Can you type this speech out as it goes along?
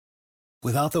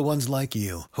Without the ones like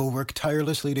you, who work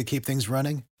tirelessly to keep things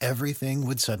running, everything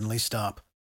would suddenly stop.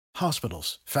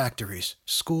 Hospitals, factories,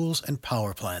 schools, and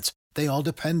power plants, they all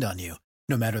depend on you.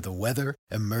 No matter the weather,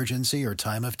 emergency, or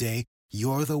time of day,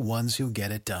 you're the ones who get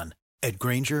it done. At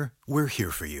Grainger, we're here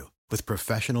for you with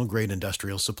professional-grade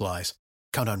industrial supplies.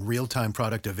 Count on real-time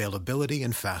product availability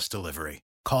and fast delivery.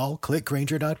 Call,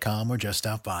 clickgrainger.com, or just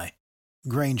stop by.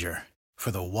 Grainger, for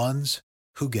the ones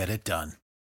who get it done.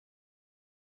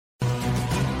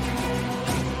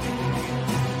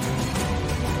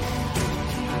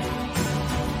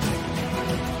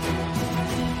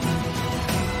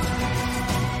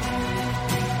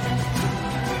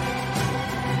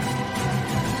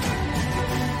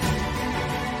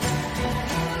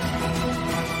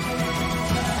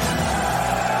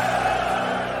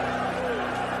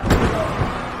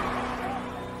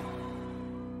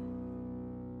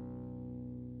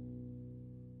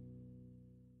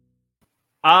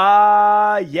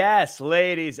 Yes,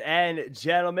 ladies and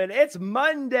gentlemen, it's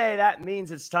Monday. That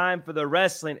means it's time for the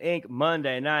Wrestling Inc.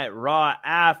 Monday Night Raw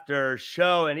after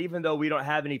show. And even though we don't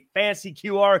have any fancy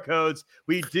QR codes,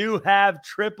 we do have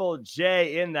Triple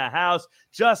J in the house.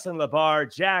 Justin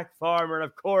LaBar, Jack Farmer, and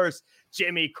of course,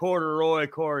 Jimmy Corduroy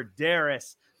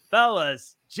Corderis.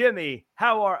 Fellas, Jimmy,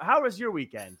 how was your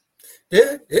weekend?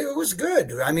 It was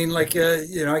good. I mean, I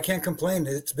can't complain.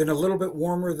 It's been a little bit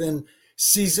warmer than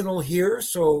seasonal here,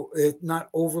 so it's not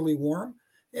overly warm,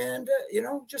 and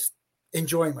just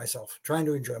enjoying myself, trying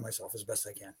to enjoy myself as best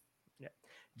I can. Yeah.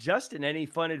 Justin, any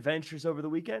fun adventures over the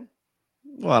weekend?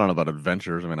 Well, I don't know about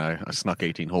adventures. I mean, I snuck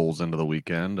 18 holes into the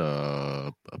weekend.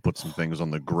 I put some things on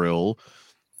the grill.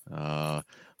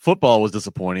 Football was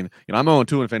disappointing. I'm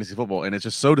 0-2 in fantasy football, and it's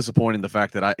just so disappointing the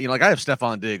fact that I have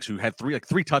Stephon Diggs, who had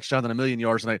three touchdowns and 1,000,000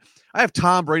 yards tonight. I have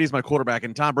Tom Brady as my quarterback,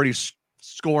 and Tom Brady's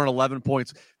scoring 11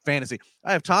 points fantasy.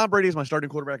 I have Tom Brady as my starting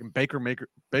quarterback and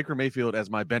Baker Mayfield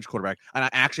as my bench quarterback, and I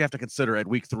actually have to consider at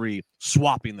week 3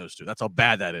 swapping those two. That's how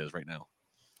bad that is right now.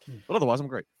 But otherwise, I'm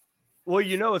great. Well,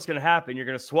 you know what's going to happen. You're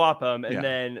going to swap them, and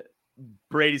then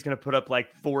Brady's going to put up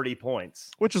like 40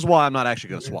 points. Which is why I'm not actually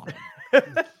going to swap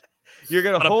him. You're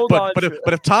going to hold on.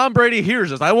 But if Tom Brady hears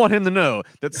this, I want him to know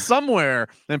that somewhere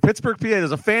in Pittsburgh, PA,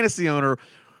 there's a fantasy owner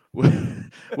with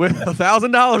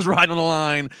 $1,000 riding on the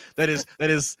line that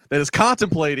is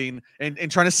contemplating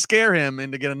and trying to scare him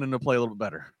into getting him to play a little bit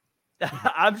better.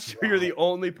 I'm sure you're the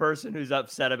only person who's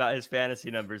upset about his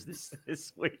fantasy numbers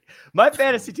this week. My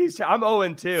fantasy team's I'm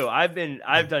 0-2.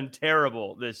 I've done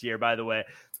terrible this year, by the way.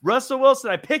 Russell Wilson,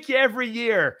 I pick you every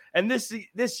year, and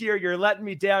this year you're letting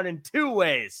me down in 2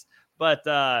 ways. But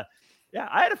yeah,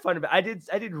 I had a fun. I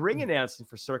did ring announcing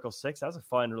for Circle 6. That was a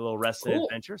fun little wrestling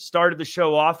adventure. Started the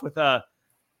show off with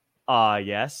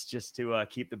yes, just to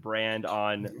keep the brand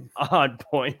on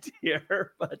point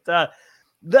here. But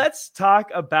let's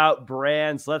talk about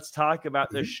brands. Let's talk about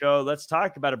the show. Let's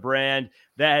talk about a brand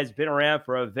that has been around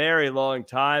for a very long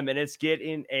time, and it's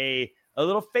getting a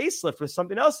little facelift with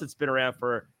something else that's been around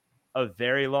for a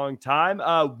very long time.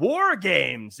 War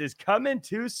Games is coming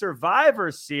to Survivor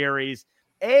Series.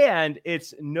 And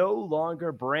it's no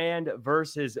longer brand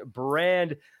versus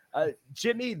brand.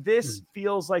 Jimmy, this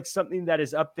feels like something that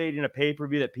is updating a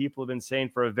pay-per-view that people have been saying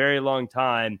for a very long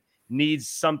time needs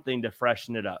something to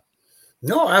freshen it up.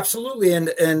 No, absolutely.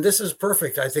 And this is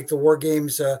perfect. I think the War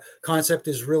Games concept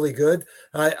is really good.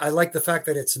 I like the fact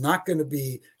that it's not going to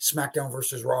be SmackDown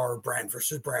versus Raw or brand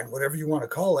versus brand, whatever you want to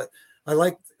call it. I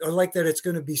like that it's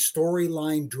going to be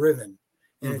storyline driven.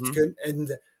 And it's good.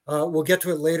 And we'll get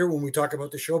to it later when we talk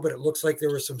about the show, but it looks like there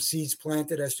were some seeds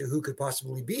planted as to who could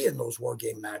possibly be in those War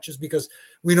Game matches, because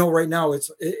we know right now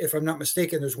it's, if I'm not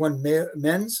mistaken, there's one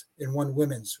men's and one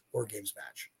women's War Games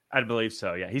match. I believe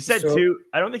so. Yeah. He said 2.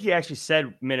 I don't think he actually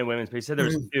said men and women's, but he said there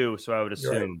was 2. So I would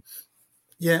assume. Right.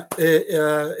 Yeah.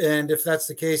 And if that's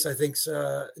the case, I think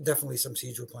definitely some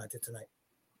seeds were planted tonight.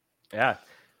 Yeah.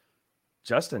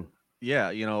 Justin.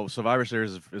 Yeah, Survivor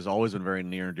Series has always been very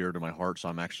near and dear to my heart, so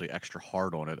I'm actually extra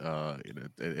hard on it.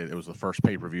 It was the first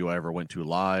pay-per-view I ever went to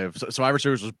live. Survivor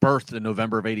Series was birthed in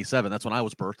November of '87. That's when I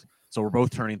was birthed. So we're both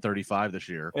turning 35 this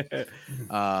year.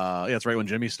 Yeah, it's right when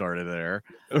Jimmy started there.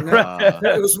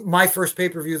 It was my first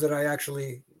pay-per-view that I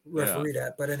actually refereed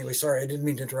at. But anyway, sorry, I didn't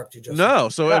mean to interrupt you, Justin. No,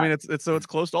 so I mean, it's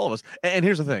close to all of us. And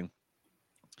here's the thing.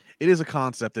 It is a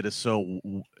concept that is so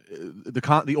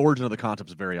the origin of the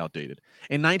concept is very outdated.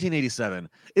 In 1987,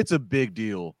 it's a big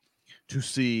deal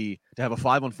to have a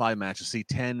 5-on-5 match, to see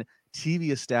 10 TV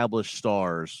established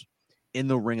stars in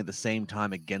the ring at the same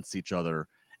time against each other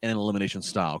in an elimination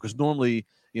style. Because normally,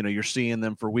 you're seeing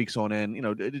them for weeks on end,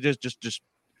 just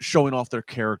showing off their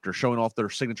character, showing off their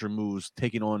signature moves,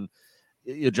 taking on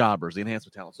jobbers, the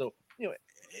enhancement talent. So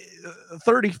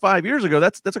 35 years ago,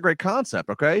 that's a great concept.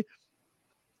 Okay.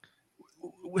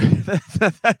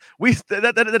 That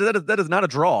is not a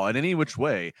draw in any which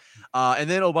way. And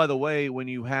then, oh, by the way, when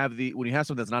you have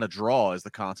something that's not a draw as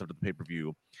the concept of the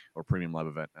pay-per-view or premium live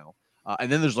event now.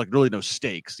 And then there's like really no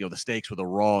stakes, the stakes with the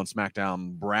Raw and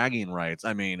SmackDown bragging rights.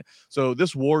 I mean, so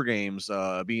this War Games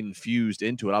being infused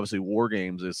into it, obviously War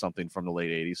Games is something from the late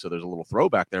 80s. So there's a little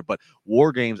throwback there, but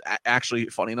War Games actually,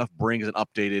 funny enough, brings an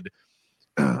updated,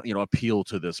 appeal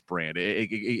to this brand.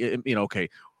 Okay.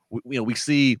 We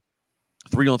see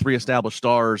 3-on-3 established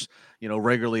stars,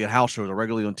 regularly at house shows or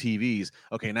regularly on TVs.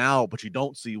 Okay, now, but you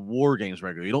don't see War Games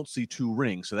regularly. You don't see 2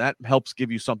 rings. So that helps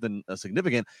give you something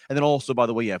significant. And then also, by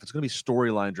the way, if it's going to be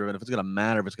storyline driven, if it's going to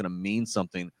matter, if it's going to mean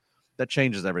something, that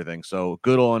changes everything. So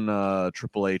good on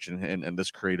Triple H and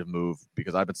this creative move,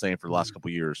 because I've been saying for the last couple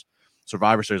of years,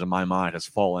 Survivor Series in my mind has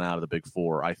fallen out of the big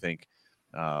 4. I think,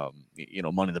 Money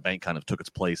in the Bank kind of took its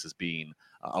place as being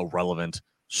a relevant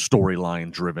storyline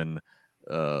driven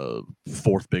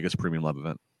 4th biggest premium live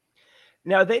event.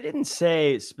 Now, they didn't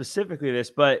say specifically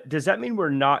this, but does that mean we're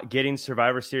not getting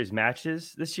Survivor Series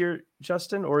matches this year,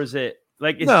 Justin? Or is it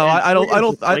like? No, I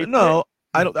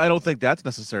don't think that's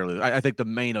necessarily. I think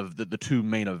the 2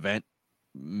 main event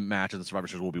matches in Survivor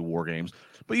Series will be War Games,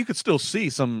 but you could still see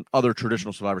some other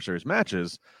traditional Survivor Series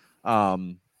matches.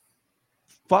 Fine.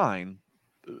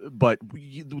 But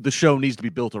the show needs to be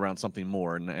built around something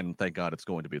more, and thank God it's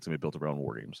going to be. It's going to be built around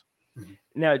War Games.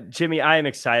 Now, Jimmy, I am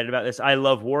excited about this. I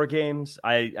love War Games.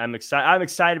 I'm excited. I'm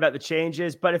excited about the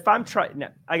changes. But if I'm trying,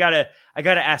 I gotta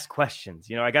ask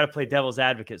questions. I gotta play devil's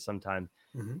advocate sometime.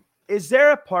 Mm-hmm. Is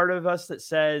there a part of us that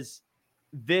says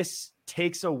this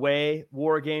takes away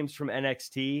War Games from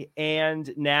NXT,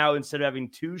 and now instead of having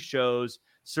 2 shows,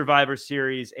 Survivor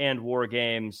Series and War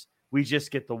Games, we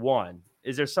just get the one?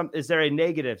 Is there a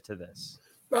negative to this?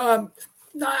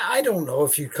 No, I don't know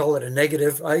if you'd call it a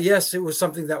negative. Yes, it was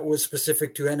something that was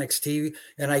specific to NXT,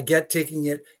 and I get taking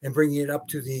it and bringing it up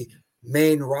to the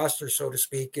main roster, so to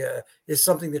speak, is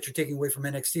something that you're taking away from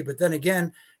NXT. But then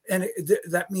again,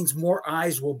 that means more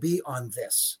eyes will be on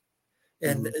this,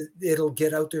 and it'll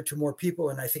get out there to more people,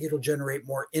 and I think it'll generate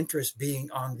more interest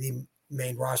being on the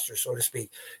main roster, so to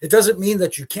speak. It doesn't mean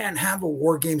that you can't have a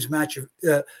War Games match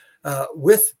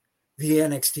with the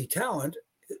NXT talent.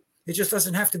 It just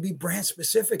doesn't have to be brand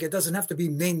specific. It doesn't have to be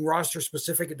main roster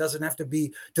specific. It doesn't have to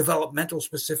be developmental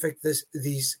specific.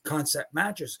 These concept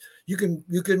matches, you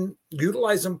can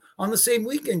utilize them on the same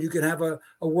weekend. You can have a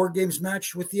War Games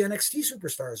match with the NXT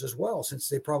superstars as well, since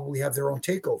they probably have their own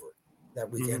takeover that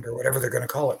weekend or whatever they're going to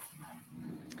call it.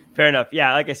 Fair enough.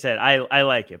 Yeah, like I said, I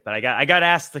like it, but I got to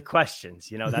ask the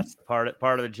questions. That's part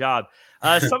of the job.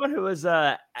 Someone who was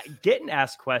getting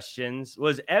asked questions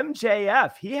was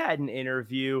MJF. He had an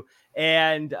interview,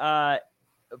 and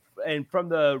from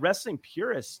the Wrestling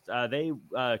Purist, they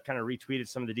kind of retweeted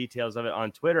some of the details of it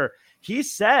on Twitter. He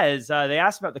says they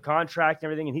asked about the contract and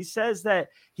everything, and he says that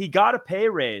he got a pay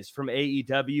raise from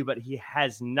AEW, but he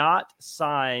has not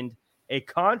signed a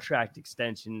contract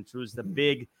extension, which was the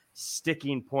big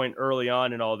sticking point early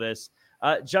on in all this.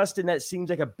 Justin, that seems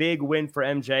like a big win for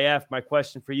MJF. My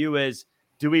question for you is,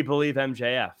 do we believe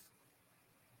MJF?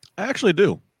 I actually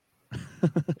do.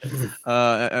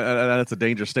 That's a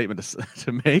dangerous statement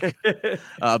to make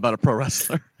about a pro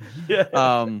wrestler.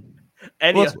 Yeah.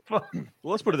 Let's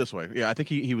put it this way. Yeah, I think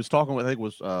he was talking with. I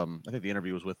think the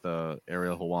interview was with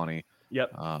Ariel Helwani.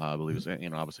 Yep. I believe it's,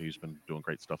 obviously he's been doing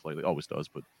great stuff lately. Always does,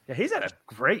 but yeah, he's had a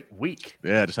great week.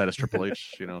 Yeah, just had his Triple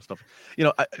H, stuff.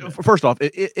 First off,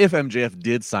 if MJF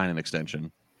did sign an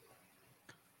extension,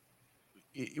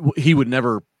 he would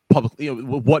never publicly.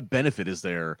 What benefit is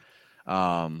there?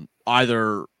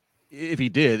 Either if he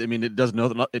did, it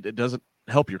doesn't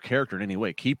help your character in any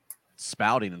way. Keep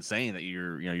spouting and saying that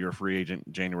you're a free agent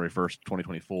January 1st,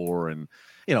 2024, and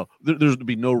there's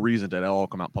be no reason to at all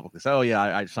come out publicly say, oh yeah,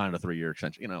 I signed a 3-year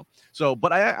extension. So,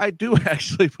 but I do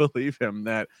actually believe him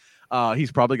that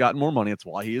he's probably gotten more money. That's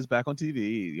why he is back on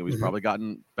TV. He's probably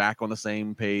gotten back on the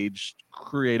same page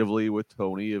creatively with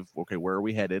Tony of, okay, where are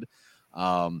we headed?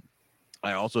 I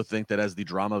also think that as the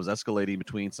drama was escalating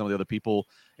between some of the other people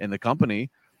in the company,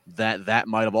 that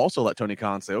might have also let Tony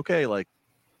Khan say, okay, like,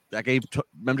 that gave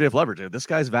MJF leverage. This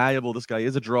guy's valuable. This guy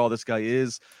is a draw. This guy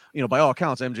is, by all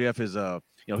accounts, MJF is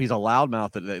he's a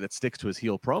loudmouth that sticks to his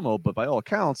heel promo. But by all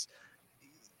accounts,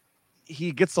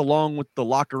 he gets along with the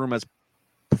locker room as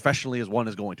professionally as one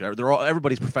is going to.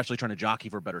 Everybody's professionally trying to jockey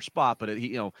for a better spot, but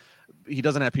he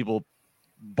doesn't have people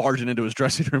barging into his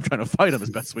dressing room trying to fight him, as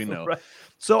best we know. Right.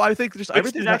 So I think just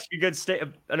everything is actually a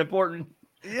good an important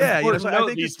Yeah, you know, Important so I note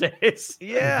think these days.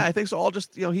 yeah, I think so. All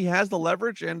just, you know, he has the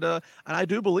leverage, and I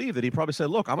do believe that he probably said,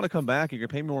 "Look, I'm going to come back. You're going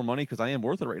to pay me more money because I am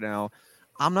worth it right now.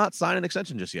 I'm not signing an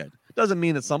extension just yet." Doesn't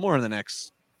mean that somewhere in the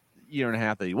next year and a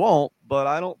half that he won't, but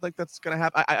I don't think that's going to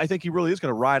happen. I think he really is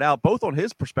going to ride out both on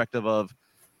his perspective of,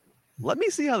 let me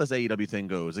see how this AEW thing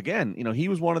goes. Again, you know, he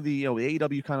was one of the, you know, the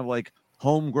AEW kind of like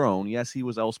homegrown. Yes, he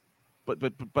was else, but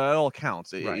by all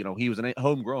accounts, Right. you know, he was an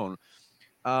homegrown.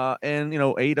 And you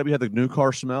know, AEW had the new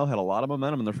car smell, had a lot of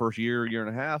momentum in their first year and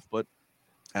a half, but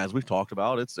as we've talked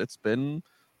about, it's been,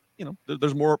 you know,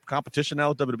 there's more competition now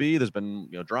with WWE. There's been,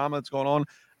 you know, drama that's going on.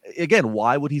 Again,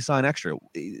 why would he sign extra?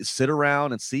 Sit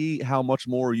around and see how much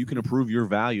more you can improve your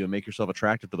value and make yourself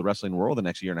attractive to the wrestling world the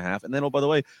next year and a half. And then, oh, by the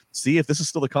way, see if this is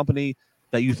still the company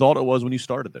that you thought it was when you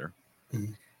started there.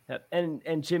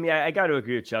 And Jimmy, I got to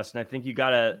agree with Justin. I think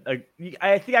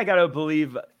I think I got to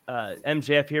believe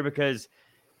MJF here, because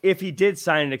if he did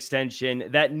sign an extension,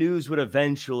 that news would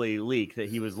eventually leak that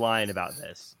he was lying about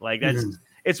this. Like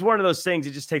it's one of those things.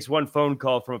 It just takes one phone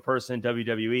call from a person in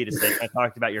WWE to say, "I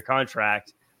talked about your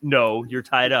contract. No, you're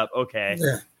tied up." Okay.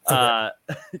 Yeah.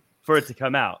 For it to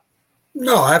come out.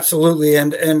 No, absolutely.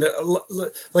 And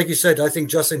like you said, I think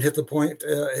Justin hit the point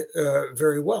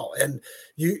very well. And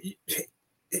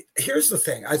here's the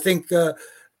thing. I think,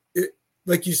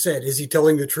 like you said, is he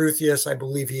telling the truth? Yes, I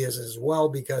believe he is as well,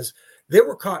 because they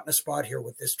were caught in a spot here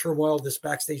with this turmoil, this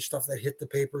backstage stuff that hit the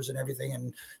papers and everything.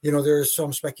 And, you know, there is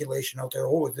some speculation out there.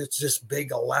 Oh, it's this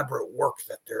big elaborate work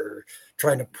that they're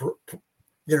trying to,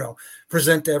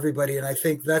 present to everybody. And I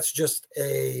think that's just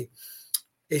a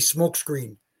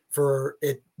smokescreen for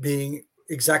it being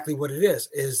exactly what it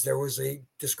is there was a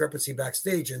discrepancy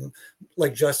backstage. And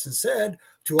like Justin said,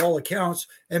 to all accounts,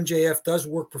 MJF does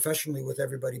work professionally with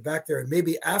everybody back there. And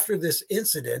maybe after this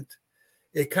incident,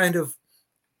 it kind of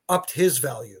upped his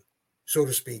value, so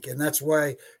to speak. And that's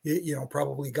why, you know,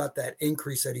 probably got that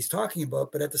increase that he's talking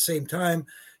about. But at the same time,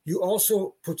 you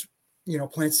also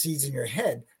plant seeds in your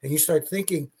head and you start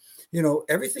thinking, you know,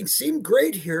 everything seemed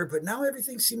great here, but now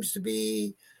everything seems to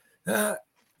be, the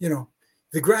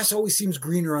grass always seems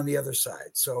greener on the other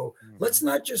side. So let's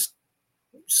not just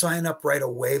sign up right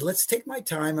away. Let's take my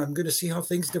time. I'm going to see how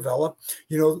things develop.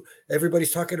 You know,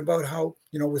 everybody's talking about how,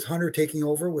 you know, with Hunter taking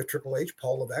over, with Triple H,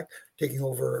 Paul Levesque taking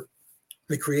over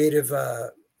the creative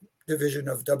division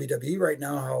of WWE right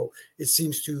now, how it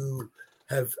seems to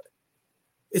have,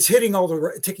 it's ticking all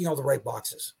the right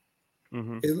boxes.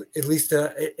 At least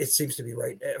it seems to be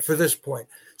right for this point.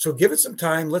 So give it some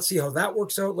time. Let's see how that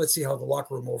works out. Let's see how the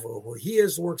locker room over where he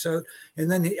is works out. And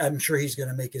then I'm sure he's going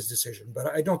to make his decision. But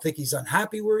I don't think he's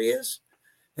unhappy where he is.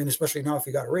 And especially now, if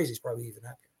he got a raise, he's probably even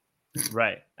happier.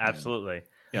 Right. Absolutely.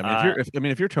 Yeah. I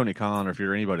mean, if you're Tony Khan, or if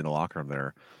you're anybody in the locker room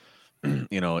there,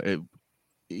 you know,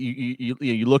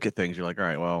 you look at things, you're like, all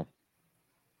right, well,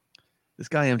 this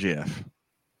guy MJF,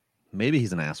 maybe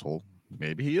he's an asshole.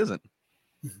 Maybe he isn't.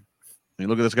 You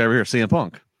look at this guy over here, CM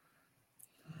Punk.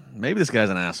 Maybe this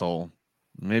guy's an asshole.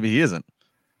 Maybe he isn't.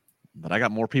 But I got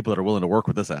more people that are willing to work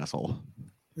with this asshole.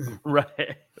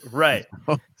 Right.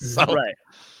 So, right.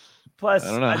 Plus, I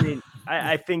don't know. I mean,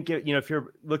 I think, you know, if you're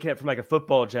looking at it from like a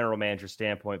football general manager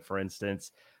standpoint, for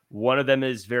instance, one of them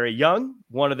is very young.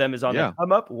 One of them is on the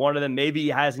come up. One of them maybe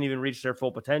hasn't even reached their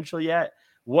full potential yet.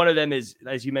 One of them is,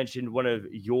 as you mentioned, one of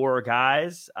your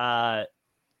guys. Yeah.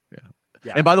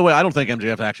 And by the way, I don't think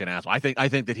MJF's actually an asshole.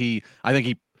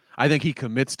 I think he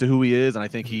commits to who he is, and I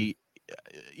think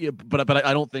but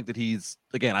I don't think that he's,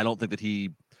 again, I don't think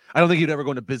he'd ever go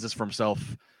into business for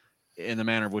himself in the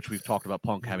manner of which we've talked about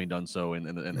Punk having done so in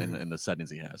the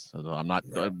settings he has. So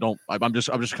I'm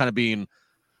just kind of being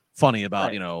funny about,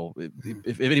 right. You know,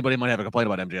 if anybody might have a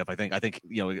complaint about MJF, I think,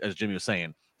 you know, as Jimmy was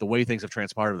saying, the way things have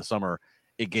transpired over the summer,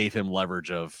 it gave him leverage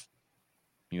of,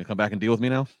 you gonna come back and deal with me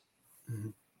now?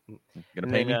 Gonna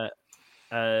pay me?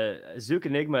 Zook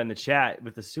Enigma in the chat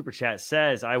with the super chat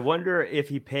says, I wonder if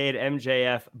he paid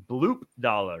MJF bloop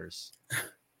dollars.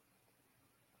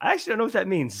 I actually don't know what that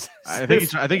means. I think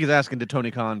he's asking, did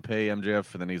Tony Khan pay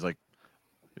MJF? And then he's like,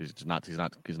 he's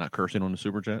not cursing on the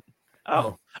super chat.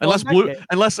 Oh, unless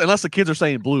the kids are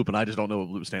saying bloop, and I just don't know what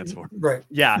bloop stands for. Right.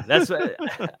 Yeah, that's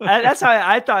how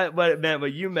I thought what it meant,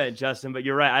 what you meant, Justin. But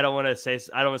you're right. I don't want to say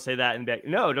that and back.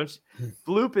 No, don't.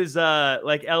 Bloop is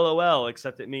like LOL,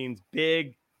 except it means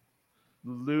big,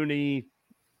 loony.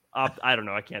 I don't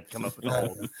know. I can't come up with the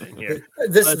whole thing here.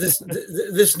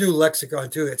 This new lexicon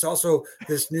too. It's also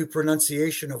this new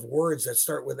pronunciation of words that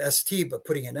start with ST, but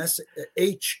putting an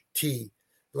HT,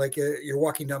 like you're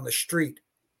walking down the street.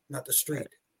 Not the street,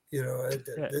 You know,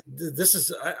 Yeah. this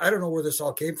is, I don't know where this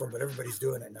all came from, but everybody's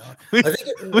doing it now. We, I think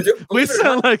it, we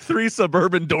sound like three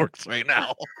suburban dorks right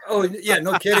now. Oh, yeah,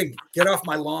 no kidding. Get off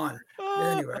my lawn.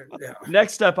 Anyway, yeah.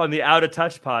 Next up on the Out of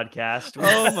Touch podcast.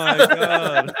 Oh my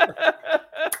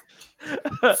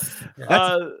God.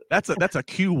 That's a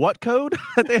Q what code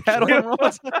that they had on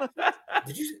Raw?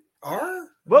 Did you R?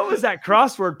 What was that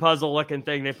crossword puzzle looking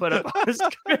thing they put up on the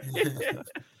screen?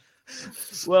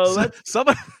 Well,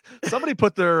 somebody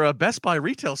put their Best Buy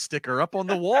retail sticker up on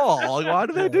the wall. Like, why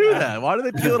do they do that? Why do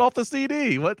they peel it off the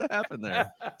CD? What happened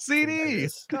there? CD.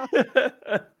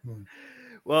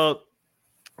 Well,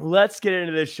 let's get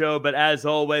into this show. But as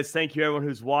always, thank you everyone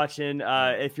who's watching.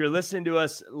 If you're listening to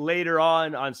us later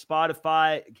on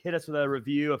Spotify, hit us with a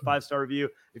review, a 5-star review.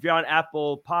 If you're on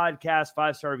Apple Podcasts,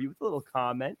 5-star review with a little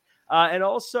comment. And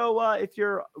also, if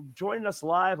you're joining us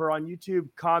live or on YouTube,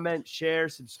 comment, share,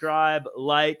 subscribe,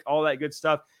 like, all that good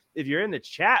stuff. If you're in the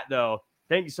chat, though,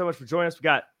 thank you so much for joining us. We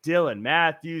got Dylan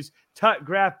Matthews, Tut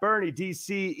Graf, Bernie,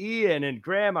 DC, Ian, and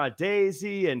Grandma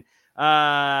Daisy, and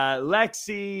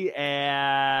Lexi,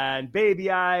 and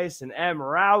Baby Ice, and M.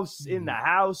 Rouse in the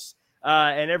house,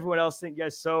 and everyone else. Thank you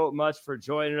guys so much for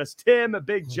joining us. Tim,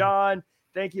 Big John,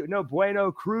 thank you. No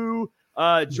Bueno Crew.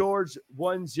 George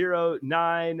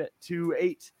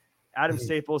 10928, Adam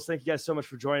Staples, thank you guys so much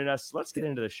for joining us. Let's get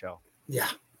into the show. Yeah,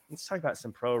 let's talk about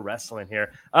some pro wrestling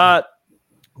here.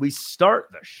 We start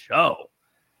the show,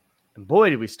 and boy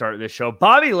did we start this show.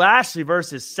 Bobby Lashley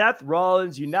versus Seth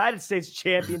Rollins, United States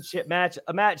Championship match,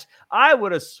 a match I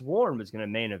would have sworn was going to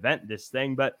main event this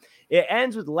thing, but it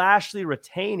ends with Lashley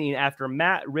retaining after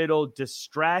Matt Riddle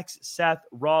distracts Seth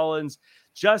Rollins.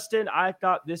 Justin, I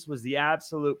thought this was the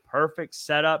absolute perfect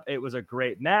setup. It was a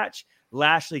great match.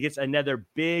 Lashley gets another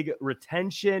big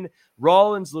retention.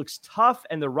 Rollins looks tough,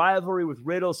 and the rivalry with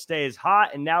Riddle stays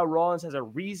hot, and now Rollins has a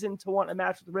reason to want a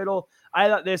match with Riddle. I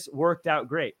thought this worked out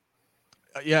great.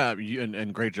 Yeah,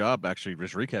 and great job actually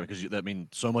just recapping, because that means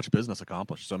so much business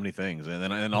accomplished, so many things,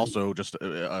 and also just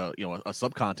a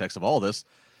subcontext of all this.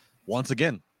 Once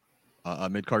again, a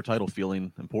mid-card title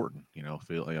feeling important,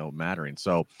 mattering.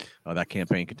 So that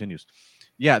campaign continues.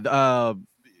 Yeah,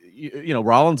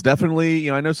 Rollins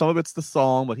definitely, I know some of it's the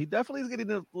song, but he definitely is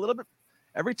getting a little bit,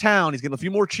 every town he's getting a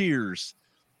few more cheers.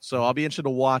 So I'll be interested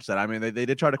to watch that. I mean, they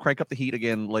did try to crank up the heat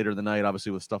again later in the night,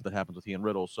 obviously with stuff that happens with he and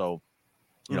Riddle. So,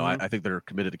 I think they're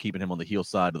committed to keeping him on the heel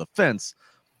side of the fence.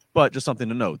 But just something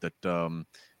to note that,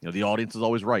 the audience is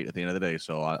always right at the end of the day.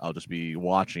 So I'll just be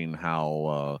watching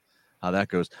how that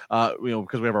goes. Because we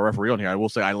have our referee on here, I will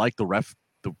say I like the ref.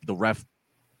 The ref.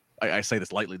 I say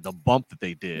this lightly. The bump that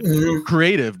they did,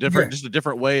 creative, different, just a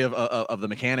different way of the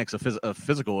mechanics of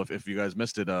physical. If you guys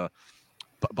missed it,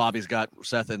 Bobby's got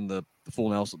Seth in the full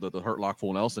Nelson, the Hurt Lock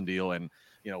full Nelson deal, and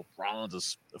Rollins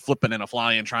is flipping and a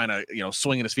flying, trying to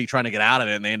swinging his feet, trying to get out of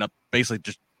it, and they end up basically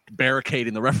just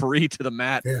barricading the referee to the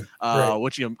mat,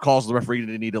 which causes the referee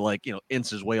to need to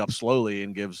inch his way up slowly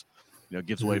and gives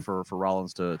way for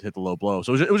Rollins to hit the low blow.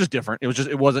 So it was just different.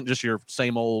 It wasn't just your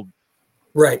same old.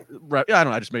 Right. Yeah, I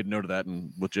don't know. I just made a note of that,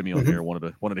 and with Jimmy on here,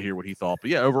 wanted to hear what he thought. But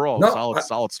yeah, overall,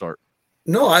 solid start.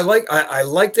 No, I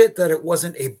liked it that it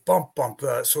wasn't a bump,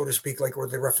 so to speak, like where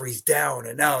the referee's down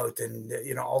and out,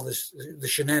 and all this, the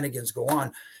shenanigans go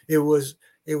on. It was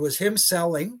him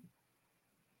selling,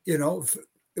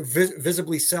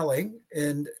 visibly selling,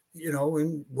 and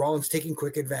and Rollins taking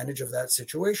quick advantage of that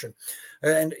situation.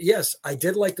 And yes, I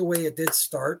did like the way it did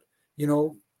start.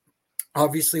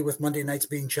 Obviously with Monday nights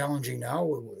being challenging now,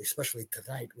 especially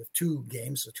tonight with 2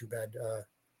 games. So too bad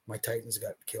my Titans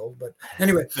got killed. But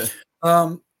anyway,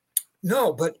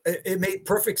 no, but it made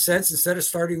perfect sense. Instead of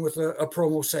starting with a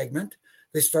promo segment,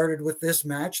 they started with this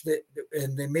match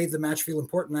and they made the match feel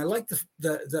important. I like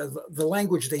the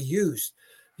language they used.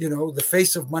 The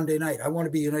face of Monday night. I want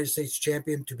to be United States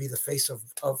champion to be the face of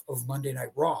Monday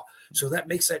Night Raw. So that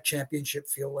makes that championship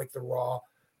feel like the Raw,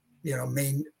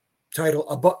 main title,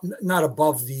 not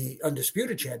above the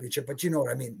Undisputed Championship, but you know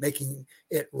what I mean, making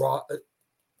it Raw.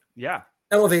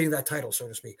 Elevating that title, so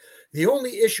to speak. The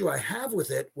only issue I have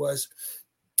with it was,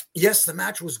 yes, the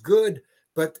match was good,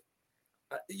 but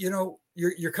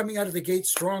you're coming out of the gate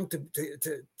strong to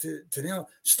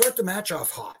start the match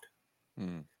off hot.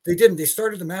 They didn't. They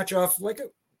started the match off like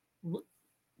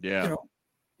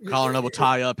collar double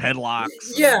tie up, headlocks.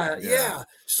 Yeah.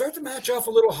 Start the match off a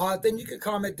little hot, then you could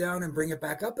calm it down and bring it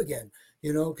back up again.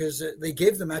 Because they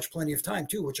gave the match plenty of time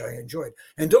too, which I enjoyed.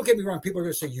 And don't get me wrong, people are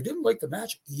going to say, you didn't like the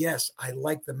match? Yes, I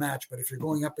like the match. But if you're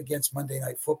going up against Monday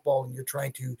Night Football and you're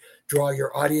trying to draw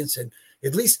your audience and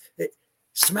at least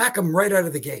smack them right out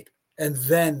of the gate and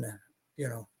then,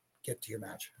 get to your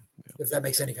match, if that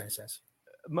makes any kind of sense.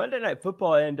 Monday Night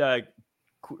Football and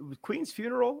Queen's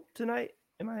funeral tonight.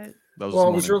 Am I? That was Well,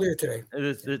 it was earlier today.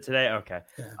 Is it today? Okay.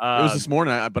 Yeah. It was this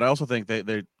morning, but I also think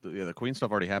the Queen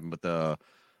stuff already happened. But the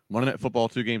Monday Night Football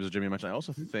 2 games, as Jimmy mentioned, I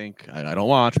also think I don't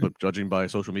watch, but judging by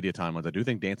social media timelines, I do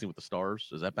think Dancing with the Stars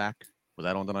is that back? Was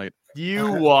that on tonight?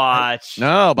 You watch?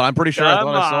 No, but I'm pretty sure. Come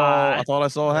I thought I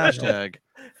saw a hashtag.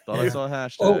 I saw a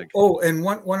hashtag. Oh, and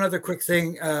one other quick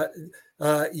thing.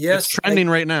 Yes, it's trending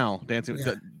right now. Dancing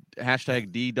with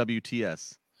hashtag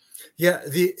DWTS. Yeah,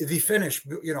 the finish.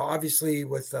 Obviously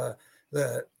with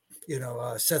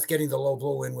Seth getting the low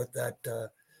blow in with that,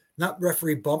 not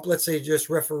referee bump. Let's say just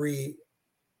referee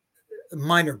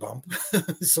minor bump,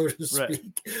 so to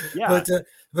speak. Right. Yeah.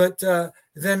 But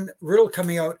then Riddle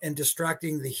coming out and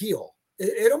distracting the heel.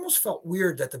 It almost felt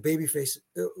weird that the babyface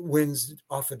wins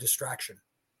off a distraction.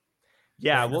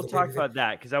 Yeah, we'll talk about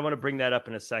that because I want to bring that up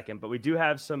in a second. But we do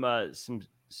have some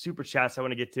super chats I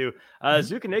want to get to.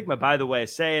 Zook Enigma, by the way,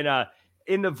 saying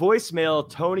in the voicemail,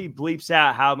 Tony bleeps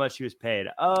out how much he was paid.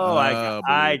 Oh,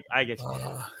 I get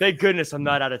you. Thank goodness I'm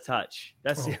not out of touch.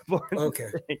 That's the important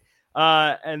thing.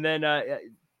 And then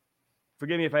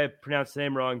forgive me if I pronounced the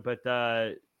name wrong, but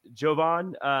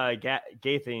Jovan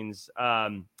Gathings,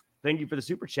 thank you for the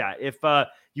super chat. If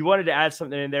you wanted to add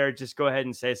something in there, just go ahead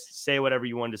and say whatever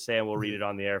you wanted to say, and we'll read it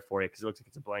on the air for you because it looks like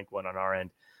it's a blank one on our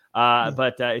end.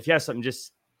 But if you have something,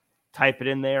 just type it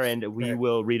in there, and we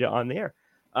will read it on the air.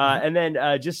 And then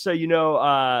just so you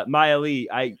know, Maya Lee,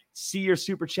 I see your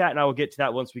super chat, and I will get to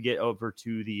that once we get over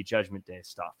to the Judgment Day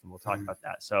stuff, and we'll talk about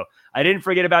that. So I didn't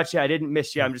forget about you. I didn't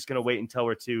miss you. I'm just going to wait until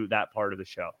we're to that part of the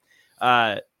show.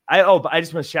 But I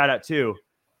just want to shout out too.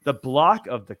 The block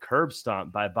of the curb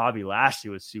stomp by Bobby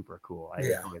Lashley was super cool. I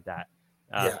didn't forget that.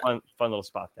 Fun little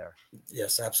spot there.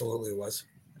 Yes, absolutely it was.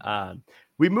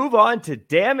 We move on to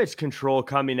Damage Control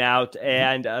coming out,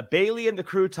 and Bayley and the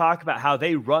crew talk about how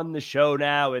they run the show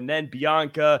now, and then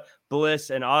Bianca,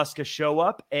 Bliss, and Asuka show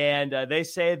up, and they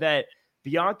say that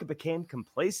Bianca became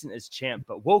complacent as champ,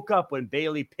 but woke up when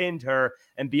Bayley pinned her,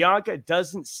 and Bianca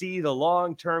doesn't see the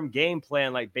long-term game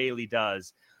plan like Bayley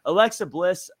does. Alexa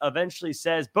Bliss eventually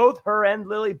says both her and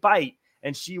Lily bite,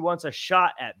 and she wants a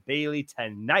shot at Bayley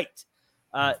tonight.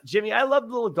 Jimmy, I love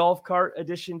the little golf cart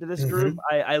addition to this group.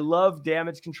 I love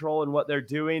Damage Control and what they're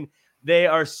doing. They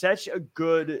are such a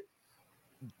good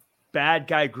bad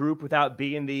guy group without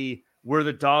being we're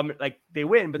the dominant, like they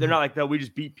win, but they're not like, no, we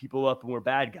just beat people up and we're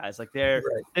bad guys. Like they've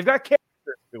got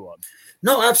character to them.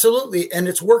 No, absolutely. And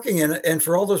it's working. And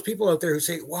for all those people out there who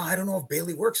say, well, I don't know if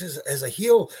Bayley works as a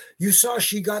heel, you saw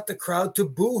she got the crowd to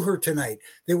boo her tonight.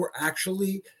 They were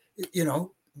actually,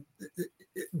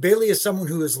 Bayley is someone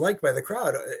who is liked by the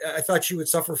crowd. I thought she would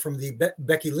suffer from the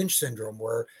Becky Lynch syndrome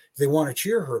where they want to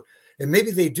cheer her. And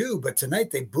maybe they do, but tonight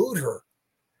they booed her.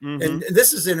 And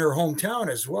this is in her hometown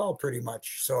as well, pretty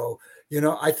much. So,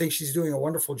 I think she's doing a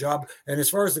wonderful job. And as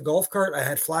far as the golf cart, I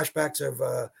had flashbacks of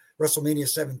WrestleMania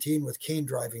 17 with Kane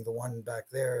driving the one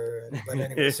back there. But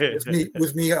anyways,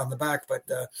 with me on the back. But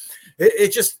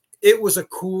it was a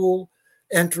cool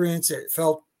entrance. It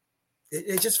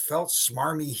just felt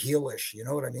smarmy, heelish. You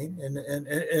know what I mean? And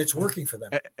it's working for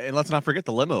them. And let's not forget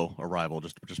the limo arrival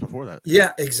just before that.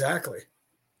 Yeah, exactly.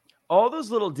 All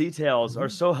those little details are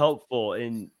so helpful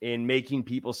in making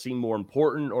people seem more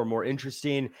important or more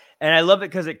interesting. And I love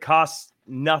it because it costs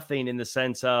nothing in the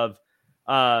sense of,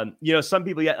 some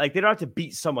people like they don't have to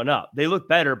beat someone up. They look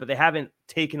better, but they haven't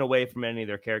taken away from any of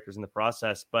their characters in the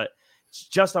process. But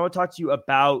Justin, I want to talk to you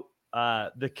about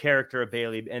the character of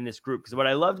Bayley and this group. Because what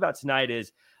I loved about tonight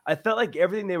is I felt like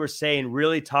everything they were saying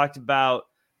really talked about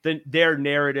their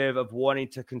narrative of wanting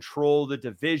to control the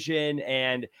division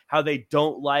and how they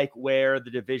don't like where the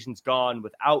division's gone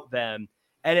without them.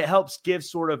 And it helps give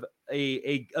sort of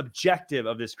a objective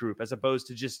of this group as opposed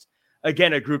to just,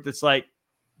 again, a group that's like,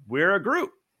 we're a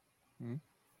group,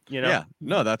 Yeah,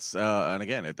 no, that's, and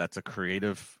again, that's a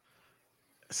creative,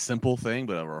 simple thing,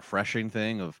 but a refreshing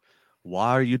thing of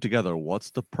why are you together? What's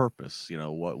the purpose?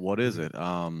 What is it?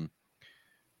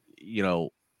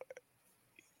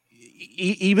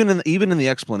 Even in the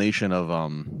explanation of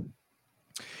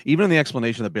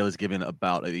that Bayley's given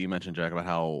about you mentioned, Jack, about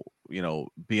how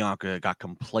Bianca got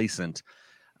complacent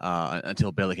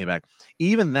until Bayley came back.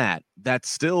 Even that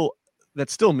still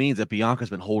means that Bianca's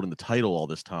been holding the title all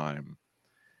this time.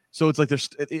 So it's like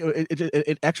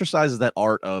it exercises that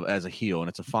art of as a heel, and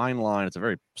it's a fine line. It's a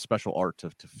very special art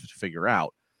to figure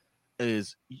out.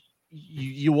 Is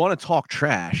you want to talk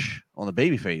trash on the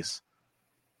babyface,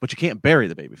 but you can't bury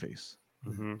the babyface.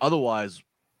 Otherwise,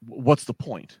 what's the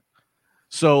point?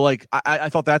 So, like, I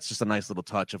thought that's just a nice little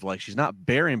touch of like she's not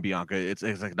burying Bianca. It's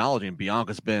acknowledging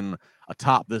Bianca's been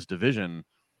atop this division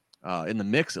in the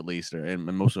mix at least, and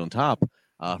mostly on top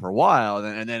for a while.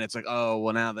 And then it's like, oh,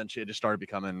 well, now then she just started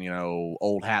becoming,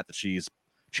 old hat that she's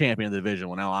champion of the division.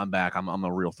 Well, now I'm back. I'm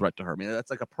a real threat to her. I mean,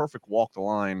 that's like a perfect walk the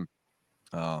line.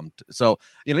 So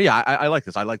I like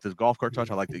this. I like this golf cart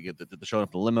touch. I like to get the showing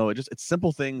up the limo. It's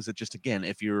simple things that just, again,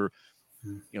 if you're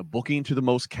booking to the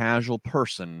most casual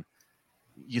person,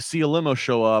 you see a limo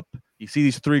show up, you see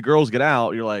these three girls get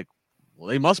out, you're like, well,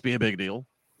 they must be a big deal.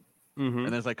 Mm-hmm. And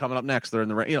then it's like coming up next, they're in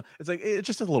the rain. It's like, it's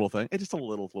just a little thing. It's just a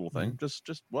little thing.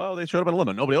 Just well, they showed up in a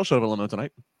limo. Nobody else showed up in a limo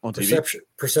tonight on TV.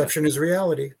 Perception is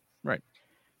reality. Right.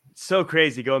 So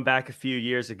crazy. Going back a few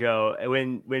years ago,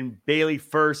 when Bayley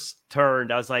first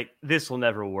turned, I was like, this will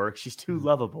never work. She's too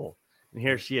lovable. And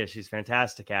here she is. She's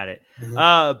fantastic at it.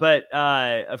 Mm-hmm. But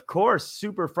of course,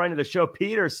 super friend of the show,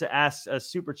 Peter asks a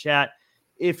super chat.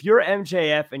 If you're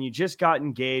MJF and you just got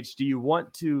engaged, do you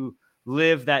want to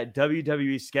live that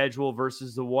WWE schedule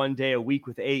versus the 1 day a week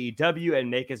with AEW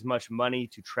and make as much money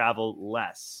to travel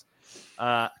less?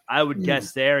 I would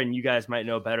guess there, and you guys might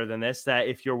know better than this, that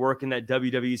if you're working that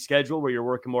WWE schedule where you're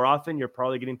working more often, you're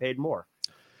probably getting paid more.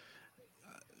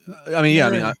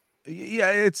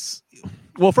 It's,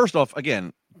 well, first off,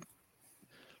 again,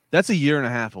 that's a year and a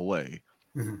half away.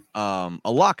 Mm-hmm.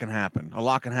 A lot can happen. A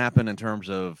lot can happen in terms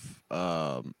of,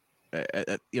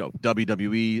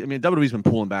 WWE. I mean, WWE's been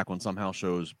pulling back on some house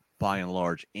shows by and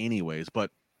large anyways,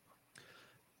 but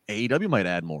AEW might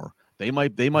add more. They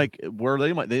might get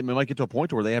to a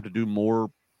point where they have to do more,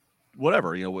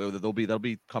 whatever, that'll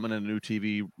be coming in new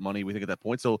TV money, we think, at that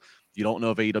point. So you don't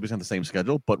know if AEW's on the same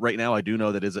schedule, but right now I do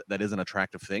know that is an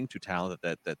attractive thing to talent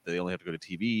that they only have to go to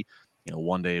TV,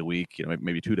 1 day a week,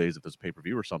 maybe 2 days if there's a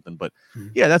pay-per-view or something. But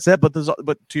yeah, that's it. But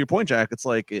to your point, Jack, it's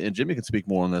like, and Jimmy can speak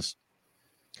more on this,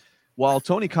 while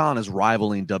Tony Khan is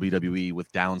rivaling WWE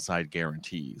with downside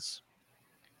guarantees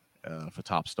for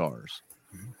top stars,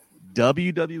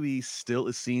 WWE still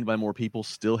is seen by more people,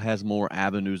 still has more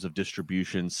avenues of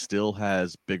distribution, still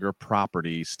has bigger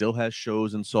property, still has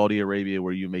shows in Saudi Arabia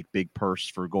where you make big purse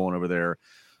for going over there.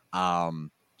 And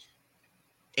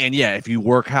yeah, if you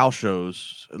work house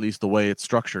shows, at least the way it's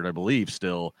structured, I believe,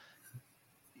 still,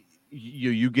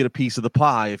 you get a piece of the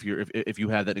pie if you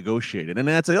have that negotiated. And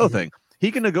that's the other thing.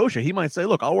 He can negotiate. He might say,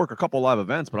 look, I'll work a couple live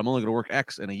events, but I'm only going to work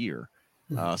X in a year.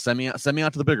 Send me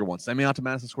out to the bigger ones. Send me out to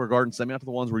Madison Square Garden. Send me out to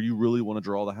the ones where you really want to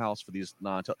draw the house for these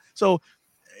So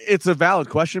it's a valid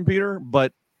question, Peter,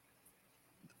 but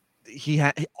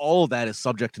all of that is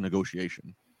subject to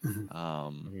negotiation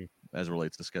as it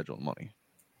relates to schedule and money.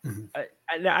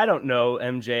 I don't know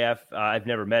MJF. I've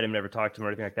never met him, never talked to him or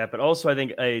anything like that. But also I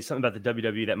think something about the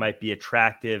WWE that might be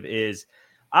attractive is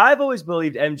I've always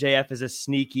believed MJF is a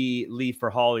sneaky leave for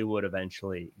Hollywood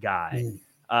eventually guy.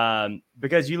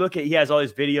 Because you look at, he has all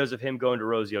these videos of him going to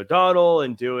Rosie O'Donnell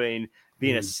and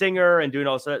being a singer and doing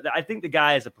all that. I think the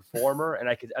guy is a performer, and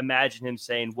I could imagine him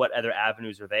saying what other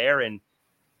avenues are there. And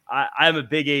I'm a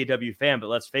big AEW fan, but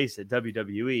let's face it,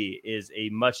 WWE is a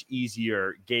much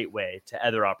easier gateway to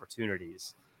other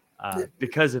opportunities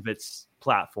because of its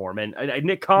platform. And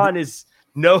Nick Khan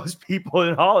knows people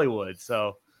in Hollywood,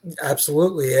 so.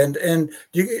 Absolutely. And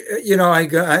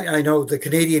I know the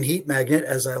Canadian heat magnet,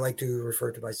 as I like to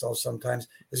refer to myself sometimes,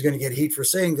 is going to get heat for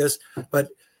saying this, but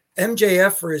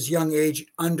MJF for his young age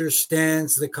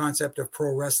understands the concept of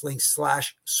pro wrestling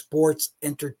 / sports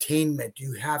entertainment.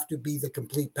 You have to be the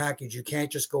complete package. You can't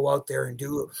just go out there and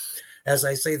do, as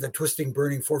I say, the twisting,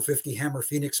 burning 450 hammer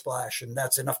Phoenix splash, and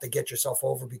that's enough to get yourself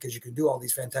over because you can do all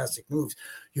these fantastic moves.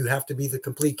 You have to be the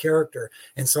complete character,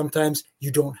 and sometimes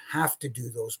you don't have to do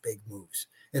those big moves.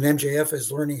 And MJF is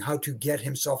learning how to get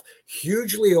himself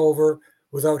hugely over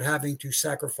without having to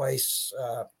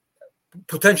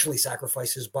potentially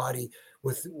sacrifice his body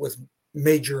with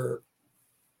major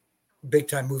big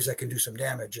time moves that can do some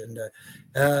damage. And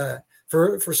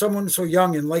for someone so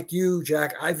young, and like you,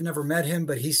 Jack, I've never met him,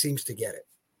 but he seems to get it.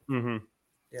 Mm-hmm.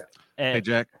 Yeah. And, hey,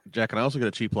 Jack, can I also get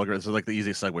a cheap plug? This is like the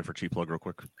easiest segue for cheap plug real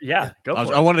quick. Yeah, go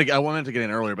for it. I wanted to get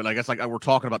in earlier, but I guess we're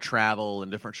talking about travel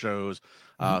and different shows.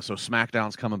 So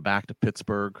SmackDown's coming back to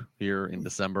Pittsburgh here in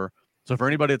December. So for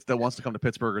anybody that wants to come to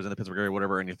Pittsburgh or is in the Pittsburgh area,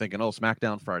 whatever, and you're thinking, oh,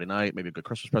 SmackDown Friday night, maybe a good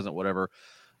Christmas present, whatever.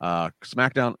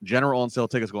 SmackDown general on sale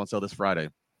tickets go on sale this Friday.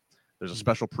 There's a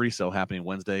special pre-sale happening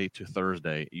Wednesday to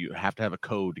Thursday. You have to have a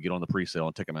code to get on the pre-sale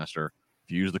on Ticketmaster.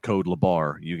 If you use the code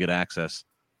LABAR, you get access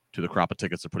to the crop of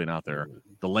tickets they're putting out there.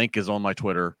 The link is on my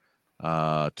Twitter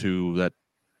to the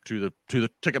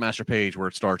Ticketmaster page where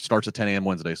it starts at 10 a.m.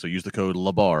 Wednesday. So use the code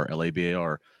LABAR,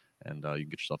 LABAR, and you can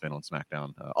get yourself in on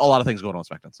SmackDown. A lot of things going on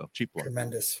SmackDown, so cheap plug.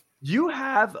 Tremendous. You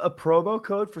have a promo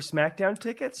code for SmackDown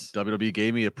tickets? WWE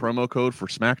gave me a promo code for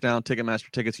SmackDown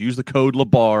Ticketmaster tickets. Use the code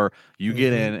LeBar. You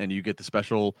get in, and you get the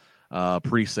special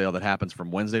pre-sale that happens from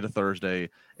Wednesday to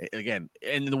Thursday. Again,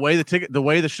 and the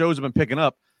way the shows have been picking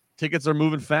up, tickets are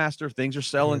moving faster. Things are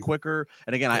selling quicker.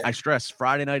 And again, I stress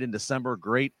Friday night in December,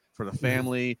 great for the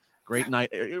family. Great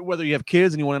night. Whether you have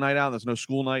kids and you want a night out, and there's no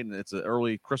school night, and it's an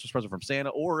early Christmas present from Santa,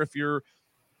 or if you're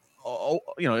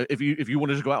if you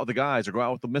want to just go out with the guys or go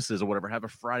out with the missus or whatever, have a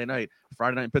Friday night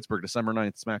in Pittsburgh, December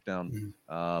 9th, SmackDown.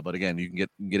 But again, you can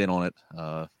get in on it.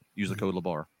 Use the code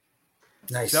LeBar.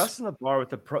 Nice. Justin LeBar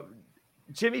with the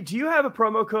Jimmy, do you have a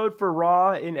promo code for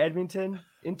Raw in Edmonton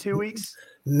in 2 weeks?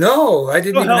 No, I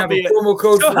didn't even have a promo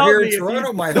code for here in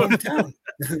Toronto, my hometown.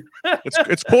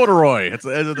 It's corduroy. It's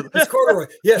corduroy.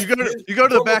 Yes. You go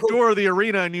to the back door of the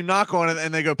arena and you knock on it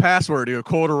and they go password. You go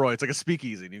corduroy. It's like a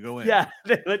speakeasy and you go in. Yeah,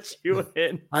 they let you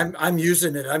in. I'm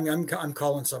using it. I'm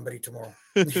calling somebody tomorrow.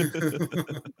 Gosh.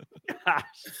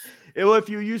 Well, if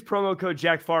you use promo code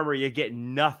Jack Farmer, you get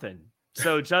nothing.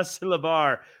 So Justin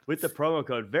LeBar with the promo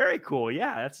code. Very cool.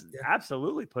 Yeah,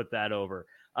 absolutely put that over.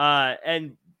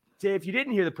 And if you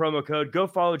didn't hear the promo code, go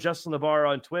follow Justin LeBar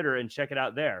on Twitter and check it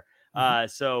out there.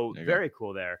 So very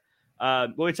cool there.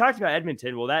 Well, we talked about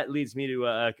Edmonton. Well, that leads me to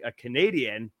a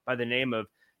Canadian by the name of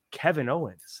Kevin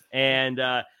Owens. And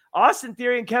Austin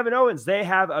Theory and Kevin Owens, they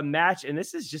have a match, and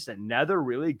this is just another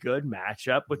really good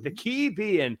matchup, with the key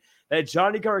being that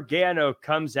Johnny Gargano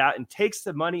comes out and takes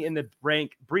the Money in the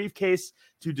Bank briefcase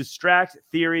to distract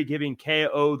Theory, giving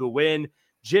KO the win.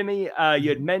 Jimmy, you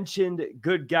had mentioned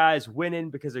good guys winning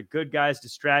because of good guys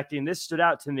distracting. This stood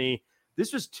out to me.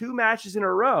 This was 2 matches in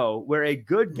a row where a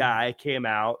good guy came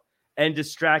out and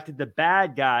distracted the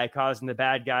bad guy, causing the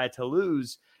bad guy to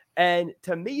lose. And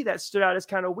to me, that stood out as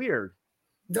kind of weird.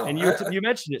 No, and you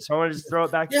mentioned it, so I want to just throw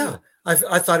it back to you.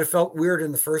 I thought it felt weird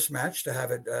in the first match to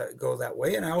have it go that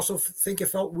way. And I also think it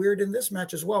felt weird in this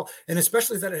match as well. And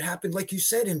especially that it happened, like you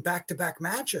said, in back-to-back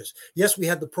matches. Yes, we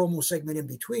had the promo segment in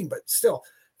between, but still,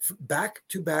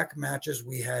 back-to-back matches,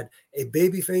 we had a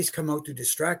babyface come out to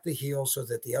distract the heel so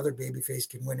that the other babyface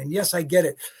can win. And yes, I get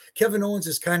it. Kevin Owens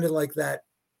is kind of like that,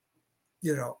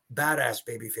 badass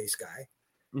babyface guy,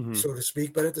 so to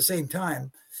speak. But at the same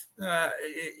time,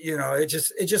 it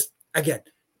just again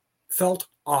felt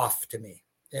off to me.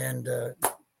 And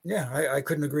I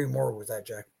couldn't agree more with that,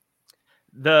 Jack.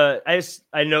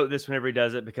 I note this whenever he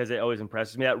does it because it always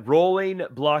impresses me. That rolling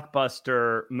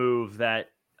blockbuster move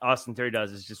that Austin Theory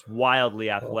does is just wildly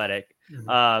athletic.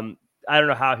 I don't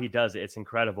know how he does it. It's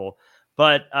incredible.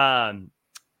 But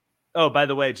by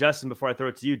the way, Justin, before I throw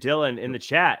it to you, Dylan in the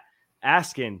chat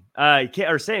asking, he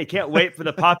can't wait for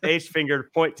the Pop H finger to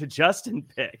point to Justin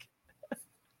pick.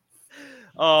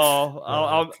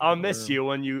 I'll miss you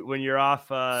when you're off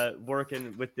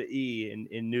working with the E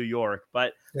in New York.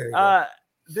 But I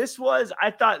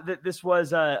thought that this was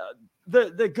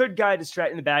the good guy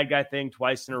distracting the bad guy thing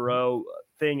twice in a row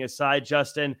thing aside,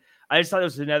 Justin. I just thought it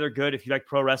was another good, if you like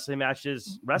pro wrestling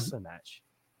matches, wrestling match.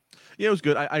 Yeah, it was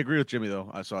good. I agree with Jimmy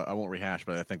though, so I won't rehash,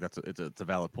 but I think it's a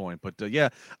valid point. But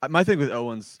my thing with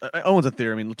Owens and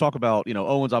Theory. I mean, we'll talk about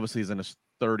Owens obviously is in his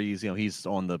 30s.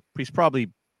 He's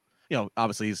probably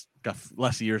obviously he's got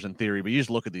less years in Theory, but you just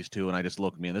look at these two, and I just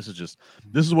look, man, this is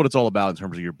what it's all about in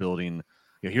terms of your building.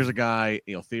 Here's a guy.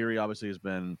 Theory obviously has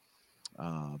been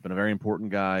a very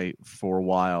important guy for a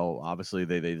while. Obviously,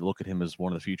 they look at him as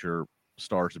one of the future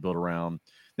stars to build around.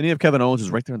 Then you have Kevin Owens,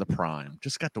 who's right there in the prime.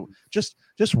 Just got to just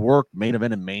work main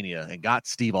event in Mania and got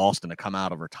Steve Austin to come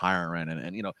out of retirement,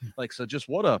 and so just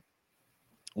what a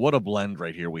blend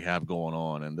right here we have going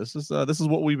on. And this is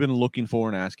what we've been looking for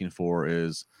and asking for,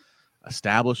 is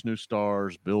establish new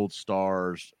stars, build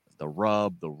stars, the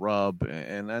rub,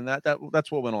 and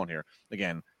that's what went on here.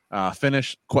 Again,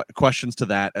 finish questions to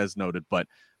that as noted, but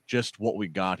just what we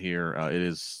got here,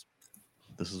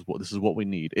 this is what we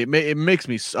need. It makes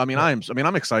me.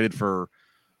 I'm excited for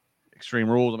Extreme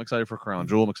Rules. I'm excited for Crown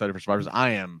Jewel. I'm excited for Survivors. I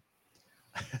am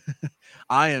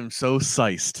so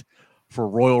psyched for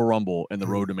Royal Rumble and the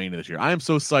Road to Mania this year. I am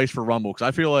so psyched for Rumble because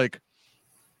I feel like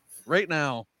right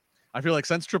now,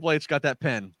 since Triple H got that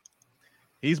pen,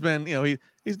 he's been,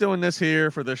 he's doing this here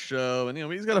for this show, and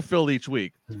he's got to fill each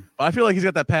week. But I feel like he's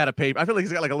got that pad of paper. I feel like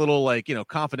he's got like a little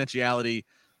confidentiality,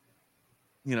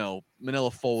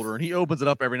 manila folder, and he opens it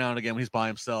up every now and again when he's by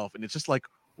himself, and it's just like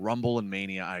Rumble and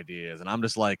Mania ideas. And I'm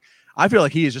just like, I feel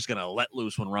like he is just going to let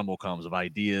loose when Rumble comes of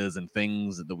ideas and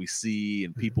things that we see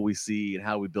and people we see and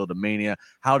how we build a Mania.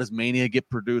 How does Mania get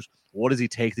produced? What does he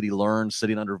take that he learned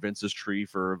sitting under Vince's tree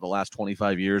for the last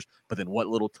 25 years? But then what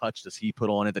little touch does he put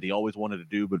on it that he always wanted to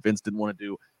do, but Vince didn't want to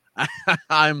do?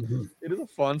 Mhm. It is a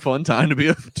fun time to be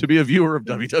a viewer of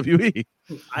WWE.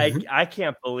 I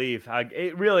can't believe how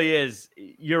it really is.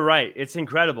 You're right. It's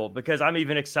incredible because I'm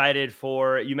even excited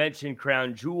for, you mentioned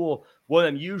Crown Jewel, one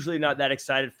I'm usually not that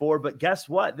excited for, but guess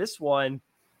what? This one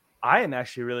I am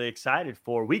actually really excited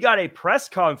for. We got a press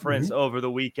conference over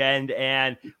the weekend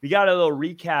and we got a little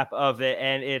recap of it,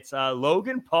 and it's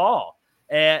Logan Paul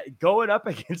going up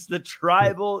against the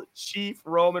tribal chief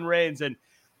Roman Reigns. And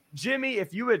Jimmy,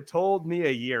 if you had told me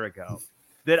a year ago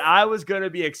that I was going to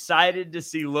be excited to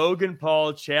see Logan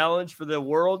Paul challenge for the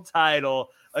world title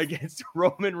against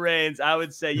Roman Reigns, I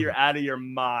would say you're out of your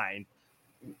mind.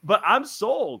 But I'm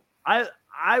sold.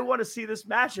 I want to see this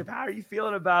matchup. How are you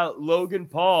feeling about Logan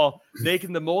Paul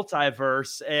making the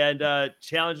multiverse and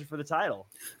challenging for the title?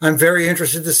 I'm very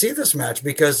interested to see this match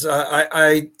because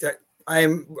I'm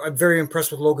very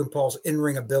impressed with Logan Paul's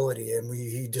in-ring ability, and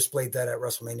he displayed that at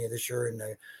WrestleMania this year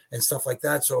and stuff like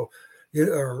that. So,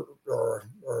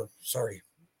 sorry,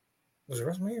 was it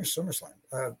WrestleMania or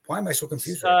SummerSlam? Why am I so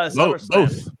confused?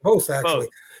 Both actually.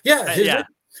 Yeah.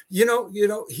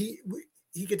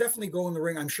 He could definitely go in the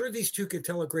ring. I'm sure these two could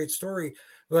tell a great story,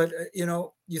 but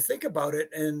you think about it,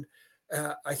 and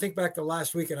I think back to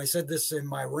last week, and I said this in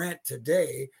my rant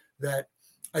today, that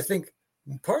I think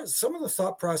some of the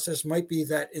thought process might be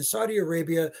that in Saudi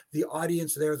Arabia, the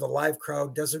audience there, the live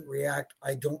crowd, doesn't react,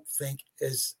 I don't think,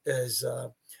 as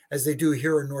they do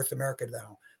here in North America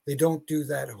now. They don't do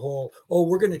that whole,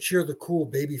 we're going to cheer the cool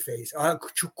baby face,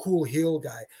 cool heel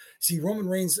guy. See, Roman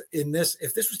Reigns in this,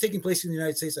 if this was taking place in the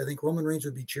United States, I think Roman Reigns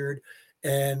would be cheered,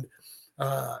 and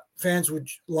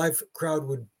live crowd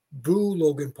would boo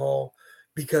Logan Paul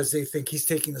because they think he's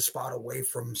taking the spot away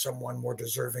from someone more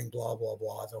deserving, blah, blah,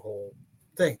 blah, the whole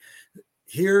thing.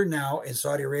 Here now in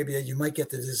Saudi Arabia, you might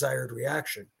get the desired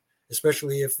reaction,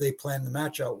 especially if they plan the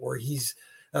match out where he's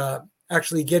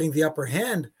actually getting the upper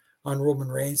hand on Roman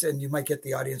Reigns, and you might get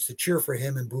the audience to cheer for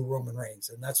him and boo Roman Reigns.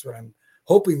 And that's what I'm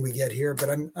hoping we get here.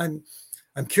 But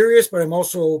I'm curious, but I'm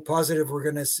also positive we're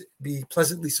going to be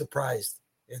pleasantly surprised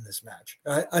in this match.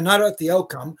 Not at the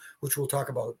outcome, which we'll talk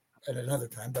about at another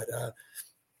time, but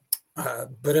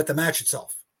at the match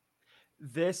itself.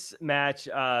 This match,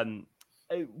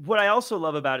 what I also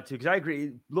love about it too, because I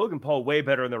agree, Logan Paul way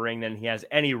better in the ring than he has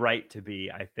any right to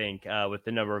be, I think, with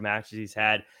the number of matches he's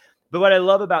had. But what I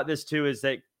love about this too is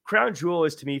that Crown Jewel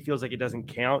to me feels like it doesn't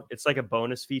count. It's like a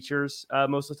bonus features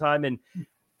most of the time. And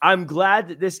I'm glad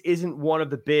that this isn't one of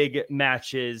the big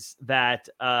matches that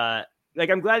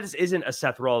I'm glad this isn't a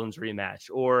Seth Rollins rematch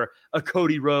or a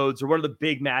Cody Rhodes or one of the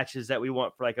big matches that we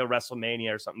want for like a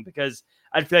WrestleMania or something, because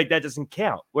I feel like that doesn't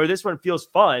count, where this one feels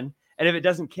fun. And if it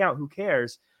doesn't count, who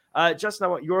cares? Justin, I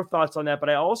want your thoughts on that, but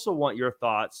I also want your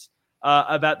thoughts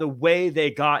about the way they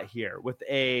got here with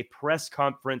a press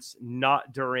conference,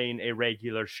 not during a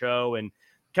regular show, and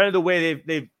kind of the way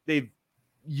they've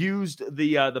used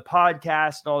the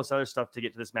podcast and all this other stuff to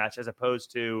get to this match, as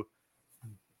opposed to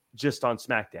just on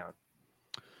SmackDown.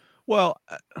 Well,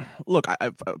 look,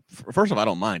 first off, I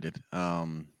don't mind it.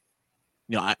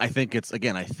 I think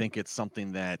it's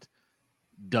something that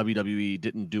WWE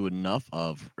didn't do enough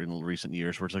of in recent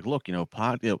years, where it's like, look,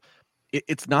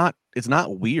 it's not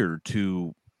weird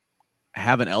to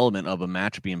have an element of a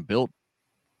match being built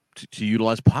to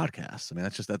utilize podcasts. I mean,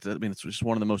 it's just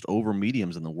one of the most over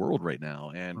mediums in the world right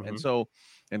now. And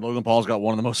and Logan Paul's got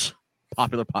one of the most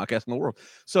popular podcasts in the world.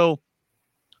 So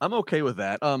I'm okay with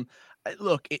that.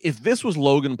 Look, if this was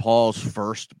Logan Paul's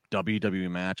first WWE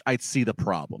match, I'd see the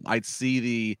problem. I'd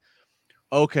see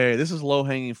okay, this is low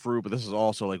hanging fruit, but this is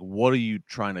also like, what are you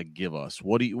trying to give us?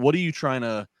 What are you trying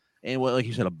to, and like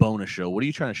you said, a bonus show. What are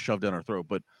you trying to shove down our throat?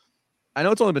 But I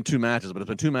know it's only been 2 matches, but it's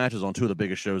been 2 matches on 2 of the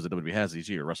biggest shows that WWE has this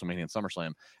year, WrestleMania and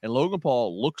SummerSlam. And Logan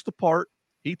Paul looks the part.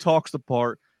 He talks the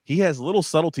part. He has little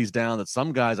subtleties down that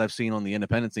some guys I've seen on the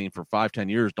independent scene for 5-10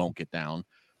 years don't get down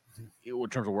in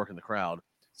terms of working the crowd.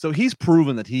 So he's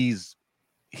proven that he's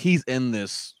in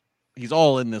this. He's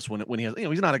all in this when he has.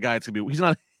 He's not a guy that's gonna be. He's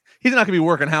not gonna be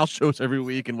working house shows every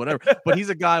week and whatever. But he's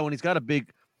a guy when he's got a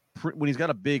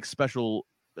big special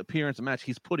appearance and match,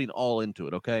 he's putting all into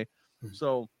it. Okay,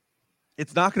 so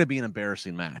it's not going to be an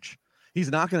embarrassing match. He's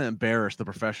not going to embarrass the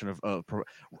profession of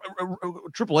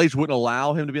Triple H wouldn't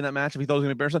allow him to be in that match if he thought it was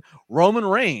going to be embarrassing. Roman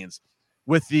Reigns,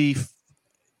 with the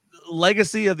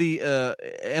legacy of the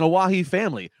Anoa'i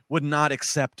family, would not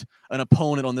accept an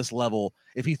opponent on this level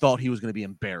if he thought he was going to be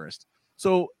embarrassed.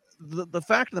 So the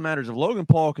fact of the matter is, if Logan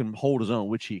Paul can hold his own,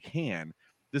 which he can,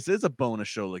 this is a bonus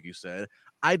show, like you said.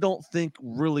 I don't think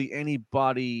really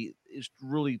anybody is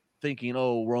really thinking,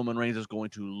 Roman Reigns is going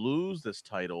to lose this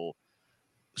title.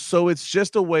 So it's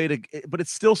just a way to, but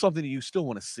it's still something that you still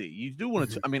want to see. You do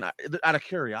want to, I mean, out of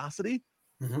curiosity,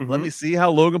 let me see how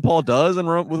Logan Paul does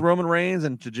with Roman Reigns.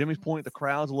 And to Jimmy's point, the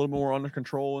crowd's a little more under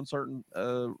control in certain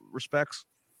respects.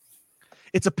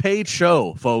 It's a paid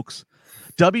show, folks.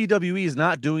 WWE is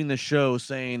not doing this show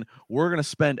saying we're going to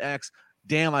spend X.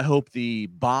 Damn, I hope the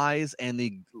buys and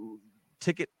the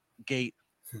ticket gate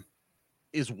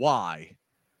is Y.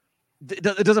 It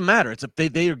doesn't matter. It's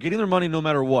they are getting their money no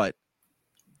matter what.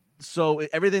 So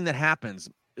everything that happens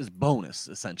is bonus,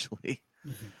 essentially.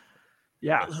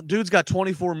 Yeah, dude's got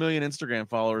 24 million Instagram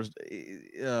followers,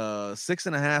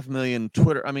 6.5 million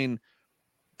Twitter. I mean,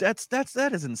 that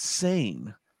is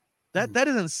insane. That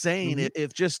is insane.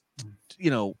 If just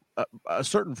a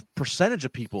certain percentage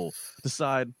of people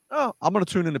decide, oh, I'm going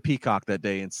to tune into Peacock that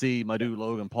day and see my dude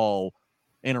Logan Paul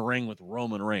in a ring with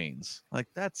Roman Reigns. Like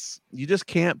you just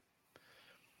can't.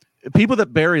 People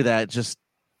that bury that just.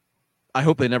 I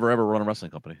hope they never ever run a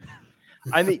wrestling company.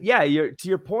 I mean, yeah, to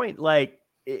your point, like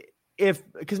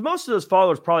because most of those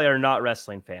followers probably are not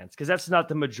wrestling fans, because that's not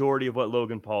the majority of what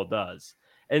Logan Paul does.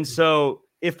 And so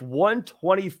if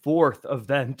 1/24 of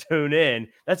them tune in,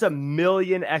 that's 1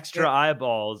 million extra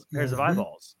eyeballs, pairs of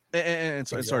eyeballs. And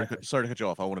sorry to cut you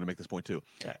off. I wanted to make this point too.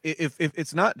 Yeah. If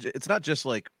it's not just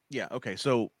like, yeah, okay.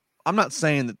 So I'm not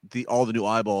saying that all the new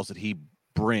eyeballs that he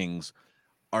brings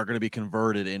are going to be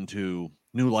converted into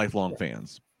new lifelong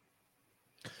fans.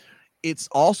 It's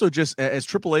also just, as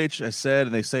Triple H has said,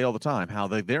 and they say all the time, how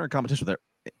they're in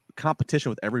competition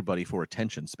with everybody for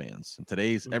attention spans. And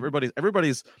today's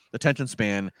everybody's attention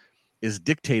span is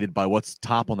dictated by what's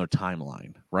top on their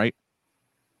timeline, right?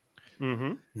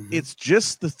 It's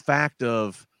just the fact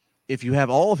of, if you have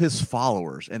all of his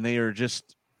followers and they are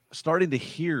just starting to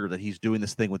hear that he's doing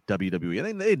this thing with WWE,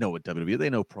 and they know what WWE, they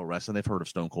know pro wrestling, they've heard of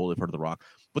Stone Cold, they've heard of The Rock,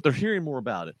 but they're hearing more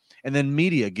about it. And then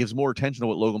media gives more attention to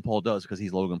what Logan Paul does because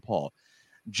he's Logan Paul.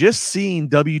 Just seeing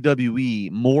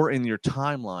WWE more in your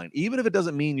timeline, even if it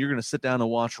doesn't mean you're going to sit down and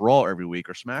watch Raw every week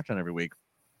or SmackDown every week,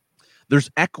 there's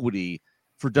equity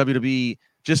for WWE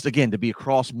just, again, to be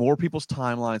across more people's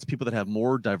timelines, people that have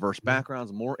more diverse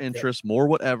backgrounds, more interests, more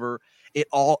whatever. It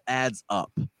all adds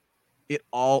up. It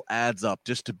all adds up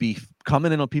just to be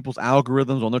coming in on people's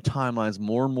algorithms, on their timelines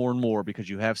more and more and more, because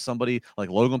you have somebody like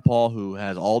Logan Paul who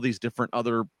has all these different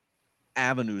other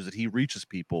avenues that he reaches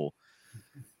people.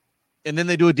 And then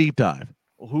they do a deep dive.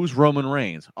 Well, who's Roman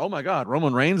Reigns? Oh my God,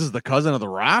 Roman Reigns is the cousin of The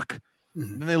Rock?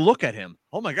 And then they look at him.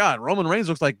 Oh my God, Roman Reigns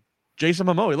looks like Jason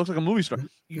Momoa. He looks like a movie star.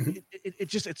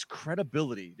 It's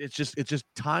credibility. It's just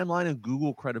timeline and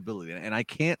Google credibility. And I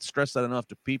can't stress that enough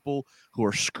to people who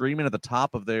are screaming at the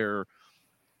top of their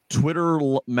Twitter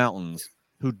mountains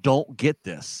who don't get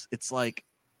this. It's like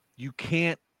you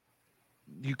can't.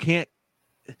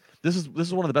 This is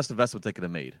one of the best investments they could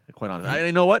have made, quite honestly. And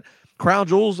you know what? Crown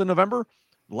Jewels in November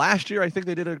last year, I think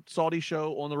they did a Saudi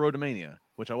show on the road to Mania,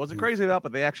 which I wasn't crazy about,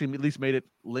 but they actually at least made it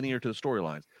linear to the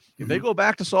storylines. If they go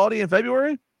back to Saudi in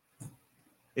February,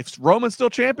 if Roman's still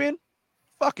champion,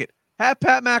 fuck it. Have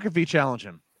Pat McAfee challenge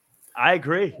him. I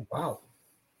agree. Wow.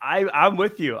 I'm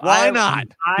with you. Why not?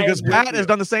 Because Pat has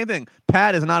done the same thing.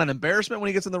 Pat is not an embarrassment when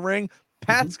he gets in the ring.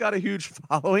 Pat's got a huge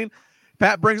following.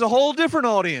 Pat brings a whole different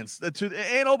audience.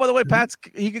 And oh, by the way,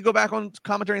 he could go back on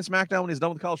commentary in SmackDown when he's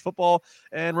done with college football,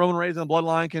 and Roman Reigns and the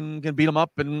Bloodline can beat him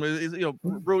up, and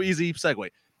real easy segue.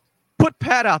 Put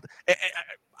Pat out.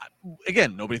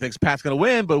 Again, nobody thinks Pat's going to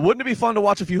win, but wouldn't it be fun to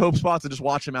watch a few hope spots and just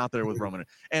watch him out there with Roman?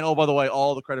 And oh, by the way,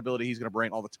 all the credibility he's going to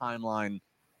bring, all the timeline.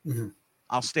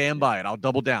 I'll stand by it. I'll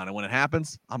double down, and when it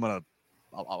happens, I'm gonna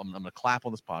clap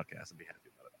on this podcast and be happy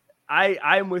about it.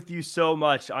 I'm with you so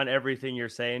much on everything you're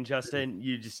saying, Justin.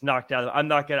 You just knocked out. I'm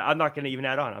not gonna even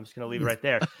add on. I'm just gonna leave it right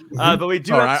there. But we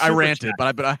do. I ranted,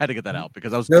 but I had to get that out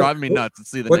because I was driving me nuts to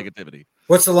see the negativity.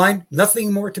 What's the line?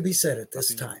 Nothing more to be said at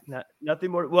this time.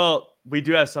 Nothing more. Well, we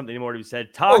do have something more to be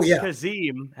said.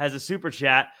 Kazim has a super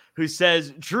chat who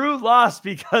says Drew lost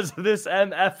because of this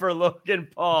MF for Logan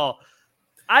Paul.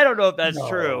 I don't know if that's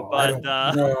true, but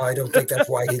I don't think that's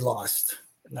why he lost.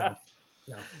 No.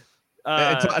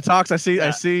 Talks. I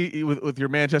see with your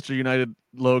Manchester United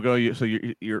logo.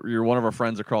 You're one of our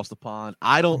friends across the pond.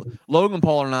 Logan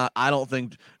Paul or not. I don't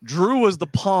think Drew was the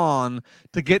pawn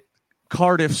to get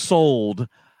Cardiff sold.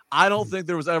 I don't think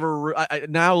there was ever.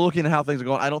 Now looking at how things are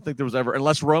going, I don't think there was ever,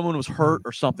 unless Roman was hurt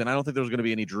or something. I don't think there was going to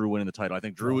be any Drew winning the title. I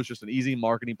think Drew was just an easy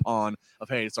marketing pawn of,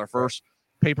 hey, it's our first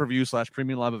pay-per-view /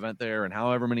 premium live event there, and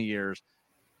however many years,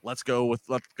 let's go with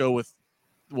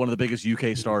one of the biggest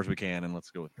UK stars we can, and let's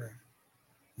go with her.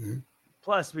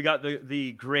 Plus, we got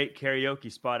the great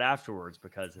karaoke spot afterwards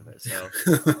because of it. So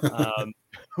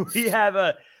we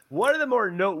have One of the more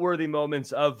noteworthy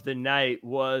moments of the night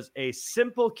was a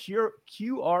simple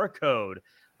QR code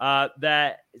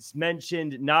that is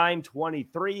mentioned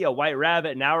 923, a white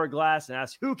rabbit, an hourglass, and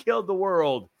asked, who killed the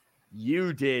world?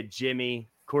 You did, Jimmy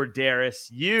Corderas.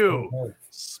 You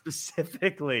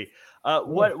specifically.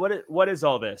 What is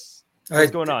all this?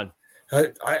 What's going on?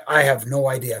 I have no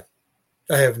idea.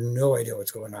 I have no idea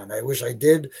what's going on. I wish I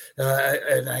did,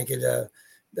 and I could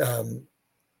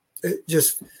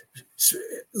just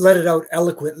let it out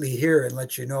eloquently here and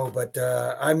let you know. But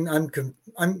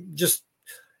I'm just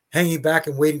hanging back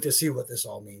and waiting to see what this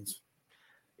all means.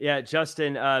 Yeah,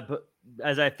 Justin. But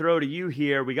as I throw to you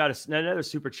here, we got another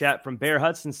super chat from Bear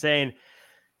Hudson saying,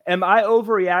 am I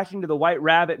overreacting to the White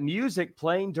Rabbit music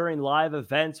playing during live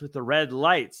events with the red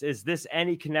lights? Is this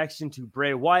any connection to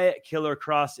Bray Wyatt, Killer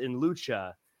Kross in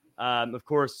Lucha? Of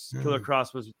course, Killer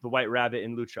Kross was the White Rabbit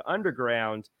in Lucha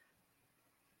Underground.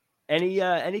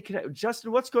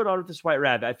 Justin, what's going on with this White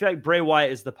Rabbit? I feel like Bray Wyatt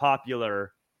is the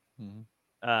popular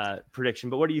prediction,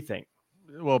 but what do you think?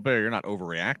 Well, Bear, you're not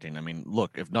overreacting. I mean,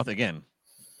 look, if nothing, again,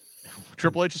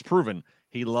 Triple H has proven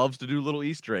he loves to do little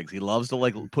Easter eggs. He loves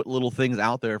to put little things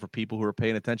out there for people who are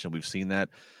paying attention. We've seen that.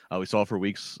 We saw it for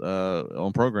weeks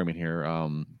on programming here.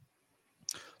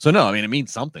 So no, I mean, it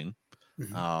means something.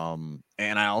 And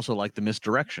I also like the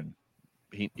misdirection.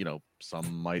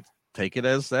 Some might take it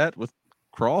as that with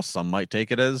Kross. Some might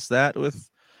take it as that with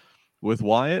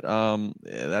Wyatt.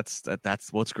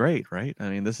 That's what's great, right? I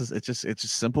mean, it's just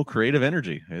simple creative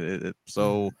energy.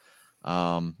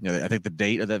 I think the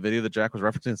date of that video that Jack was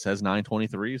referencing says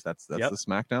 9/23. That's the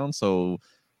SmackDown. So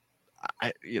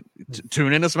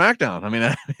tune into SmackDown. I mean,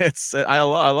 I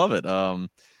love it.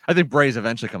 I think Bray's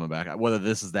eventually coming back. Whether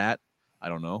this is that, I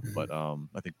don't know, but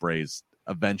I think Bray's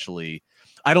eventually.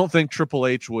 I don't think Triple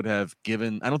H would have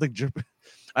given. I don't think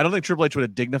Triple H would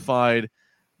have dignified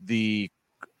the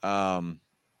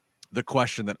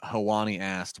question that Helwani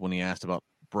asked when he asked about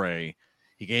Bray.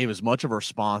 He gave as much of a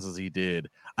response as he did.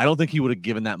 I don't think he would have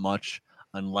given that much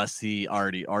unless he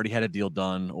already had a deal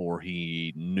done or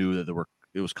he knew that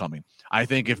it was coming. I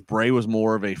think if Bray was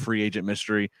more of a free agent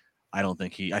mystery, I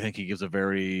think he gives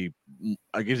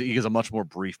a much more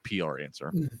brief PR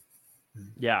answer.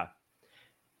 Yeah.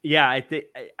 I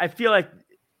feel like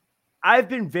I've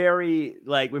been very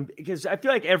because I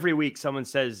feel like every week someone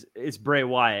says it's Bray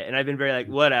Wyatt, and I've been very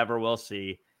whatever, we'll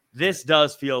see. This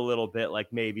does feel a little bit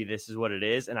like maybe this is what it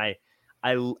is. And I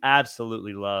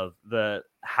absolutely love the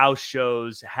house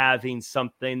shows having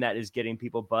something that is getting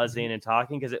people buzzing and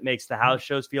talking, because it makes the house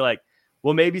shows feel like,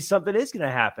 well, maybe something is going to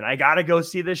happen. I got to go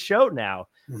see this show now.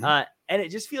 And it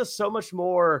just feels so much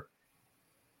more.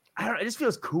 It just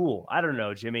feels cool. I don't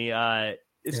know, Jimmy.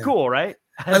 It's cool, right?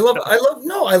 I love.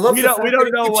 We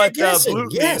don't know what blue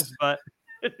means, but.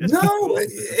 No,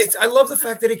 I love the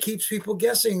fact that it keeps people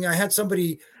guessing. I had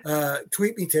somebody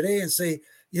tweet me today and say,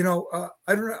 I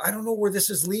don't know where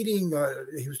this is leading.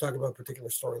 He was talking about a particular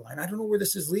storyline. I don't know where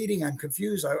this is leading. I'm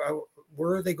confused.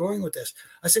 Where are they going with this?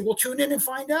 I said, well, tune in and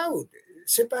find out.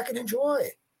 Sit back and enjoy.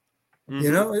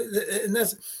 And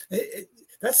that's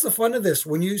the fun of this.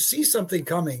 When you see something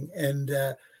coming and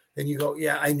you go,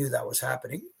 yeah, I knew that was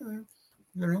happening.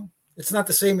 It's not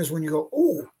the same as when you go,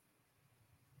 oh,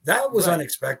 that was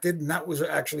unexpected, and that was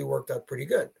actually worked out pretty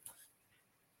good.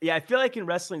 Yeah, I feel like in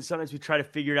wrestling, sometimes we try to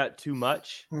figure it out too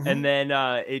much, and then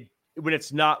when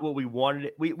it's not what we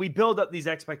wanted, we build up these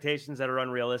expectations that are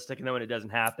unrealistic, and then when it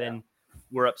doesn't happen,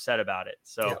 we're upset about it.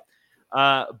 So,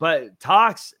 but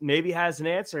Tox maybe has an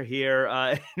answer here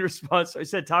in response. I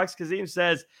said, Tox Kazim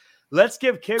says, let's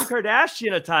give Kim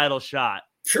Kardashian a title shot.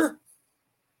 Sure.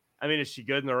 I mean, is she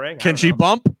good in the ring? Can she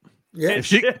bump? Yeah. If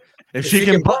she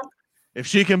can bump. If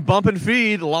she can bump and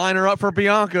feed, line her up for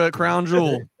Bianca at Crown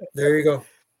Jewel. There you go.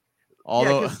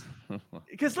 Although,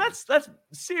 because let's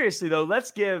seriously though,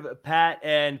 let's give Pat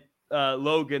and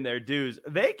Logan their dues.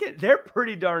 They're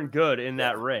pretty darn good in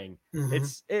that ring.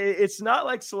 It's not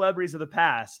like celebrities of the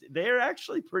past. They're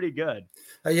actually pretty good.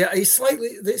 They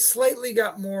slightly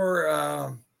got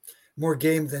more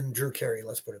game than Drew Carey.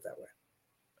 Let's put it that way.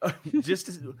 just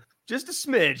a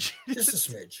smidge. Just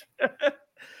a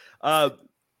smidge.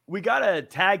 We got a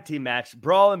tag team match,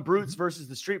 Brawl and Brutes versus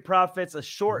the Street Profits, a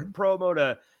short promo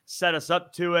to set us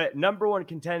up to it. Number one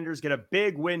contenders get a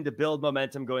big win to build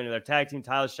momentum going to their tag team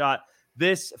title shot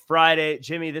this Friday.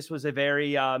 Jimmy, this was a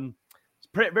very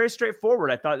straightforward.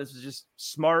 I thought this was just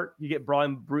smart. You get Brawl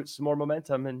and Brutes some more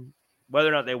momentum, and whether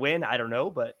or not they win, I don't know,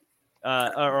 but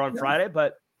or on Friday,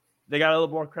 but they got a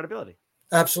little more credibility.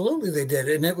 Absolutely, they did,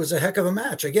 and it was a heck of a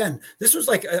match. Again, this was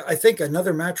like I think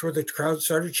another match where the crowd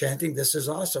started chanting, "This is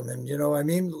awesome!" And I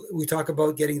mean, we talk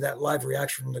about getting that live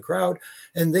reaction from the crowd,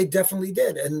 and they definitely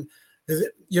did. And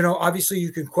obviously,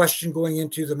 you can question going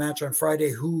into the match on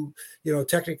Friday who,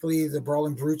 technically the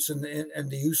Brawling Brutes and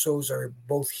the Usos are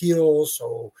both heels,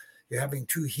 so you're having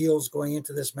two heels going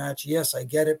into this match. Yes, I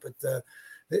get it, but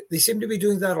they seem to be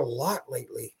doing that a lot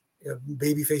lately.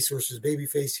 Babyface versus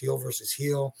babyface, heel versus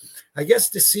heel. I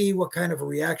guess to see what kind of a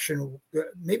reaction,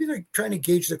 maybe they're trying to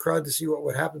gauge the crowd to see what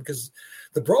would happen, because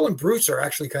the Brawling Brutes are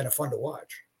actually kind of fun to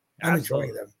watch. I'm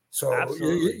enjoying them. So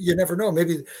you never know.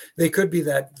 Maybe they could be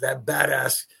that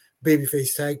badass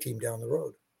babyface tag team down the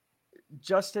road.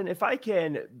 Justin, if I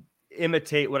can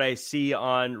imitate what I see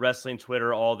on wrestling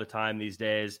Twitter all the time these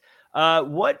days,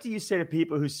 what do you say to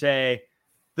people who say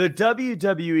the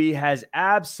WWE has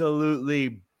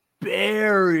absolutely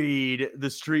buried the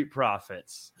Street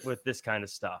Profits with this kind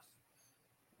of stuff?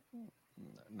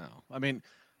 No, I mean,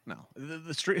 no.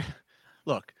 The Street,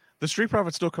 look, the Street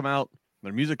Profits still come out.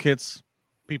 Their music hits.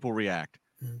 People react.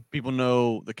 People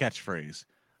know the catchphrase.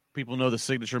 People know the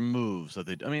signature moves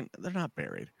that I mean, they're not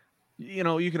buried.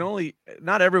 You can only.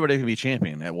 Not everybody can be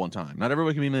champion at one time. Not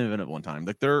everybody can be main event at one time.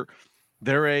 Like they're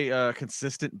a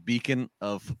consistent beacon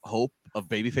of hope, of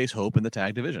babyface hope in the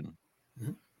tag division.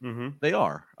 Mm-hmm. They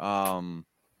are.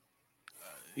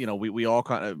 We all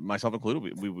kind of, myself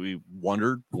included, we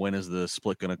wondered, when is the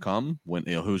split going to come? When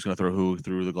who's going to throw who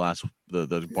through the glass,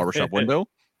 the barbershop window?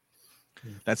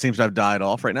 That seems to have died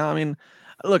off right now. I mean,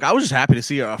 look, I was just happy to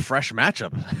see a fresh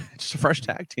matchup, just a fresh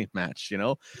tag team match.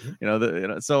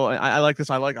 So I like this.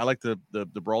 I like the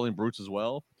Brawling Brutes as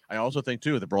well. I also think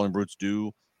too, the Brawling Brutes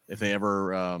do, if they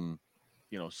ever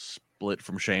split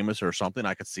from Sheamus or something,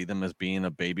 I could see them as being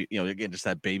a baby, again, just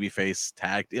that baby face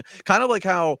tag, kind of like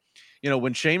how,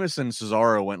 when Sheamus and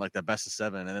Cesaro went like the best of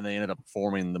 7, and then they ended up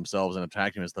forming themselves in a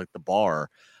tag team as like the Bar.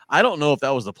 I don't know if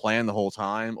that was the plan the whole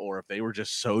time, or if they were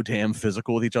just so damn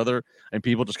physical with each other and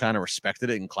people just kind of respected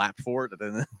it and clapped for it. And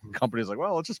then the company's like,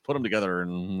 well, let's just put them together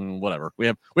and whatever. We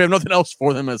have nothing else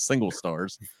for them as single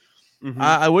stars. Mm-hmm.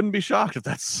 I wouldn't be shocked if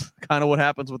that's kind of what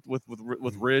happens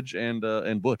with Ridge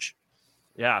and Butch.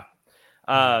 Yeah.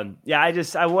 I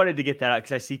wanted to get that out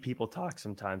because I see people talk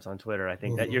sometimes on Twitter. I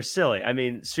think that you're silly. I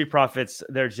mean, Street Profits,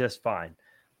 they're just fine.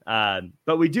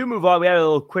 But we do move on. We had a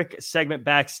little quick segment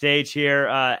backstage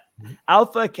here.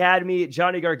 Alpha Academy,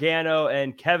 Johnny Gargano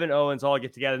and Kevin Owens all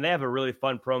get together, and they have a really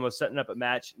fun promo setting up a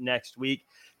match next week.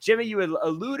 Jimmy, you had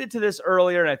alluded to this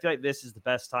earlier, and I feel like this is the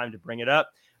best time to bring it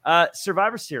up.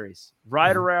 Survivor Series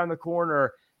right around the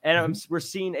corner, and we're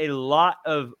seeing a lot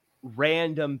of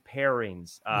random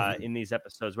pairings in these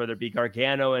episodes, whether it be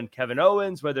Gargano and Kevin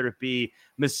Owens, whether it be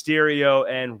Mysterio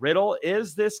and Riddle.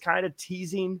 Is this kind of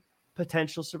teasing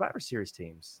potential Survivor Series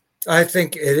teams? I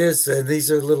think it is.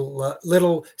 These are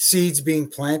little seeds being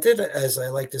planted, as I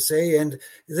like to say, and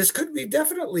this could be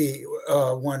definitely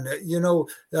one.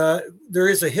 There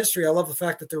is a history. I love the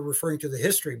fact that they're referring to the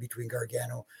history between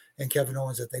Gargano and Kevin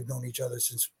Owens, that they've known each other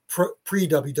since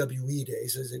pre-WWE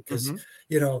days. Because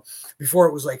before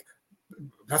it was like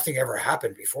nothing ever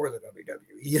happened before the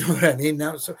WWE. You know what I mean?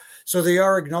 Now, so they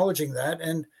are acknowledging that,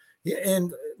 and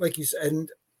like you said, and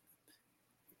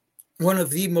one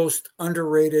of the most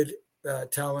underrated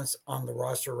talents on the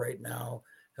roster right now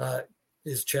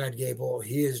is Chad Gable.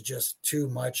 He is just too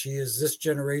much. He is this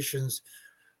generation's,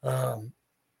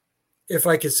 if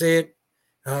I could say it,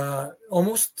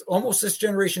 almost this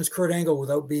generation's Kurt Angle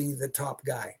without being the top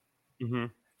guy. Mm-hmm.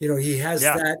 He has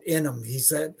that in him. He's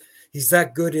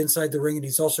that good inside the ring, and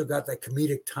he's also got that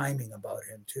comedic timing about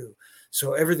him too.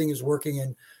 So everything is working.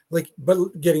 And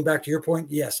but getting back to your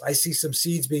point, yes, I see some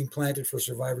seeds being planted for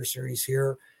Survivor Series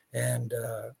here. And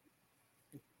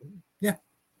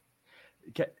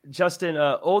Justin,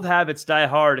 old habits die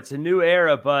hard. It's a new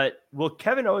era, but will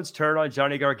Kevin Owens turn on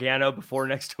Johnny Gargano before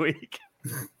next week?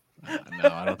 No,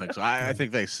 I don't think so. I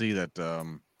think they see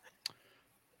that.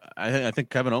 I think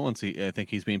Kevin Owens, I think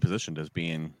he's being positioned as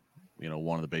being,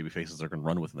 one of the baby faces they're going to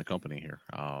run with in the company here.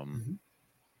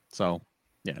 So.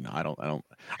 Yeah, no, I don't.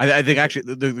 I think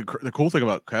actually the cool thing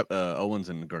about Owens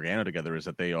and Gargano together is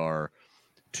that they are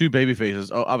two baby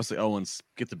faces. Oh, obviously Owens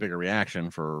gets a bigger reaction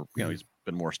for he's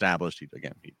been more established. He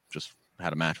just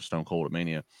had a match with Stone Cold at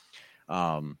Mania.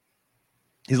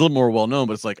 He's a little more well known,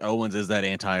 but it's like Owens is that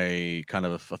anti kind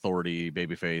of authority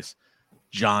baby face.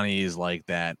 Johnny is like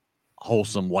that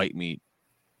wholesome white meat,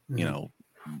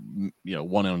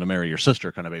 wanting to marry your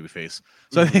sister kind of baby face.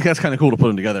 So I think that's kind of cool to put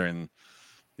them together and.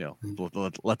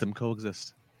 Let them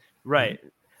coexist. Right.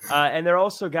 And they're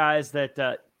also guys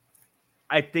that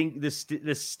I think this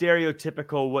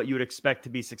stereotypical what you would expect to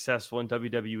be successful in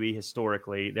WWE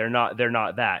historically, they're not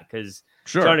that, because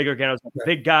Sure. Johnny Gargano's a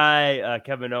big guy.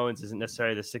 Kevin Owens isn't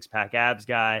necessarily the 6-pack abs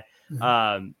guy.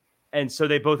 Mhm. And so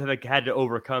they both have had to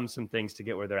overcome some things to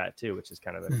get where they're at too, which is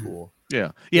kind of cool.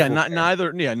 Yeah.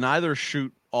 Neither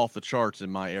shoot off the charts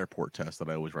in my airport test that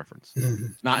I always reference.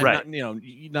 Mhm.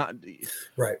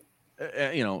 Right.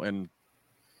 And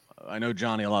I know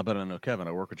Johnny a lot better than I know Kevin.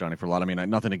 I work with Johnny for a lot. I mean,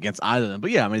 nothing against either of them,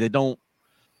 but yeah, I mean, they don't.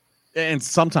 And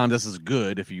sometimes this is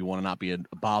good if you want to not be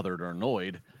bothered or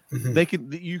annoyed.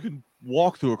 Mhm. You can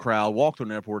walk through a crowd, walk through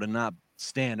an airport, and not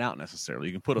stand out necessarily.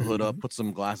 You can put a hood up, put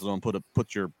some glasses on,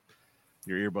 put your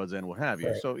earbuds in, what have you.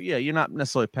 Right. So yeah, you're not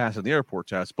necessarily passing the airport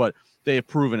test, but they have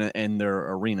proven in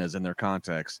their arenas, in their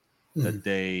contexts, that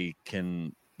they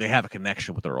have a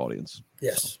connection with their audience.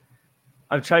 Yes. So.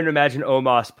 I'm trying to imagine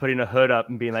Omos putting a hood up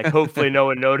and being like, hopefully no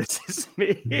one notices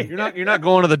me. You're not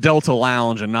going to the Delta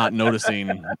Lounge and not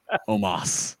noticing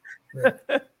Omos.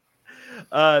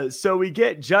 So we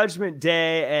get Judgment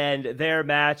Day and their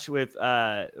match with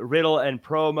Riddle and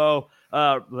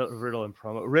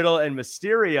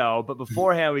Mysterio. But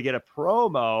beforehand, we get a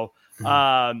promo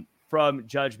from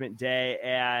Judgment Day.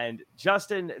 And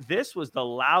Justin, this was the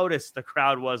loudest the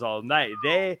crowd was all night.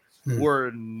 They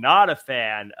were not a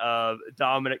fan of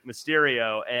Dominic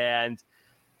Mysterio. And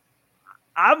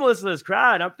I'm listening to this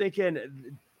crowd, and I'm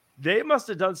thinking they must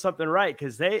have done something right,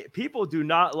 because people do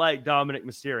not like Dominic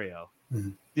Mysterio.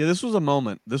 Yeah, this was a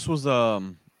moment. This was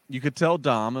you could tell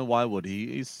Dom, and why would he?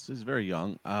 He's very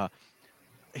young.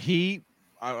 He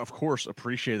of course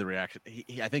appreciated the reaction.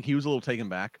 I think he was a little taken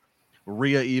back.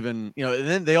 Rhea even, and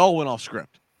then they all went off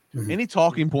script. Any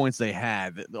talking points they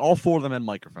had, all 4 of them had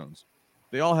microphones.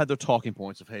 They all had their talking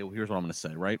points of, hey, well, here's what I'm going to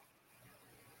say, right?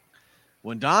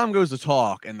 When Dom goes to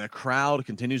talk and the crowd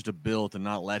continues to build to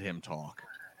not let him talk,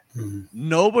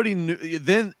 nobody knew.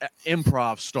 Then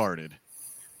improv started.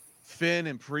 Finn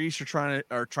and Priest are trying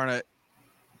to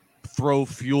throw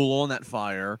fuel on that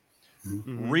fire.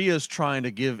 Rhea's trying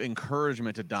to give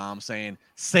encouragement to Dom, saying,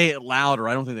 say it louder.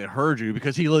 I don't think they heard you,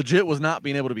 because he legit was not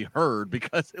being able to be heard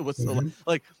because it was so,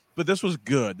 like, but this was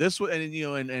good. This was,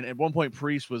 and at one point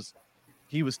Priest was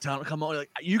telling him, come on, like,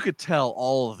 you could tell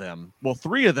all of them. Well,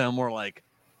 3 of them were like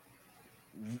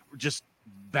just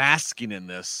basking in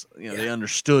this. They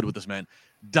understood what this meant.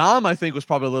 Dom, I think, was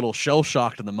probably a little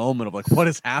shell-shocked in the moment of like, what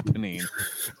is happening?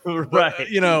 Right.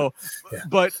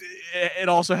 But it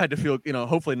also had to feel,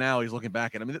 hopefully now he's looking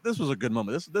back at it. I mean, this was a good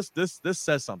moment. This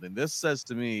says something. This says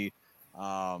to me,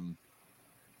 God,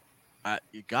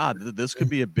 this could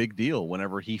be a big deal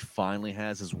whenever he finally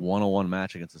has his one-on-one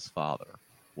match against his father,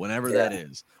 whenever that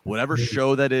is, whatever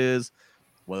show that is,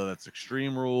 whether that's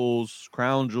Extreme Rules,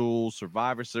 Crown Jewels,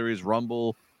 Survivor Series,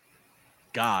 Rumble.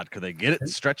 God, could they get it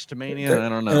stretched to Mania? I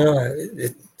don't know.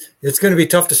 It's going to be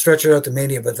tough to stretch it out to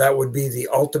Mania, but that would be the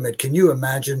ultimate. Can you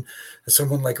imagine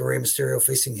someone like Rey Mysterio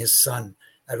facing his son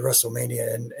at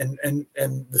WrestleMania,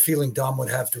 and the feeling Dom would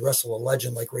have to wrestle a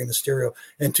legend like Rey Mysterio?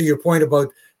 And to your point about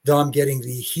Dom getting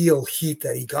the heel heat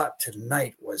that he got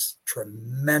tonight was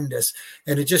tremendous.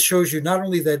 And it just shows you not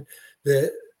only that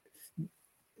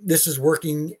this is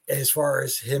working as far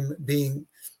as him being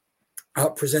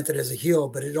presented as a heel,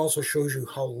 but it also shows you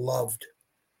how loved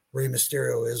Rey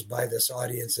Mysterio is by this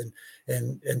audience,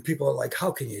 and people are like,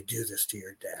 how can you do this to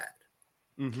your dad?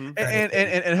 And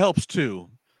it helps too.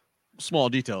 Small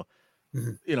detail,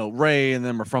 Rey and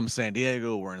them are from San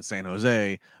Diego. We're in San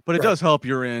Jose, but it does help.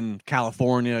 You're in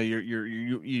California.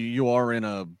 You are in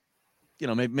a,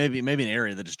 maybe an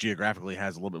area that just geographically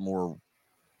has a little bit more,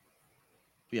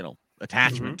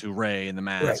 attachment to Rey and the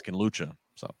mask and Lucha.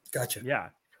 So gotcha. Yeah.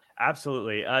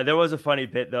 Absolutely. There was a funny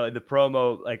bit, though, in the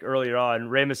promo, like earlier on.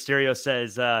 Rey Mysterio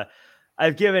says,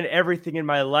 I've given everything in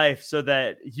my life so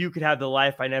that you could have the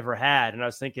life I never had. And I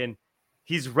was thinking,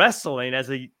 he's wrestling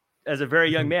as a very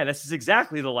young man. This is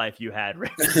exactly the life you had, Rey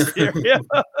Mysterio.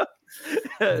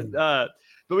 But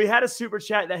we had a super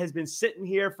chat that has been sitting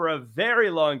here for a very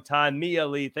long time. Mia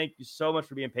Lee, thank you so much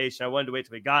for being patient. I wanted to wait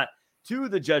till we got to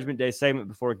the Judgment Day segment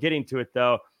before getting to it,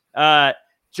 though.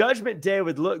 Judgment Day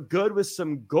would look good with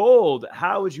some gold.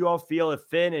 How would you all feel if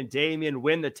Finn and Damian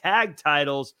win the tag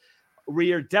titles?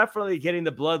 We are definitely getting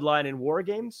the bloodline in War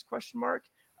Games, ?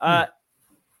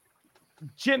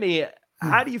 Jimmy,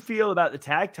 how do you feel about the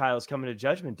tag titles coming to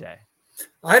Judgment Day?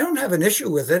 I don't have an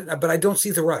issue with it, but I don't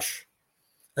see the rush.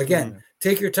 Again,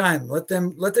 take your time. Let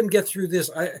them get through this.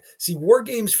 I see War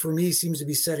Games for me seems to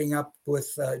be setting up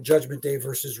with Judgment Day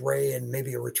versus Rey and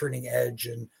maybe a returning Edge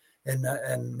and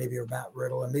maybe a Matt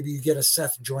Riddle, and maybe you get a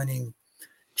Seth joining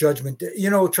Judgment Day,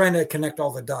 trying to connect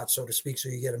all the dots, so to speak, so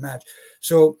you get a match.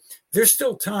 So there's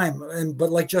still time.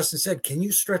 But like Justin said, can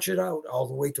you stretch it out all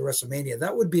the way to WrestleMania?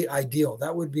 That would be ideal.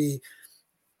 That would be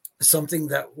something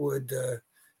that would,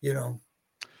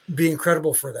 be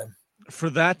incredible for them. For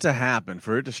that to happen,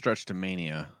 for it to stretch to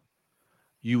Mania,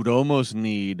 you would almost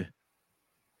need.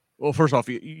 Well, first off,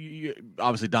 you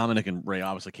obviously Dominic and Rey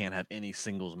obviously can't have any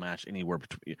singles match anywhere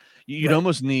between. You'd Right.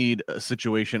 almost need a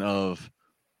situation of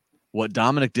what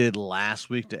Dominic did last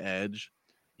week to Edge.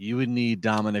 You would need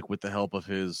Dominic with the help of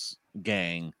his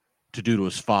gang to do to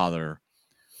his father.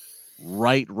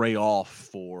 Write Rey off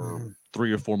for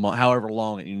 3 or 4 months, however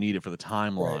long you need it for the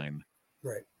timeline.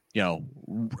 Right.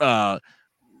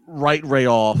 Write Rey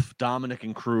off. Dominic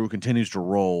and crew continues to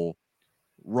roll.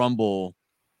 Rumble.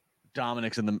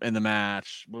 Dominic's in the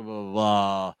match. Blah blah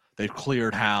blah. They've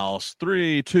cleared house.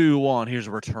 3, 2, 1. Here's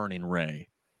a returning Rey.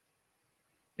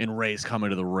 And Rey's coming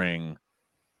to the ring.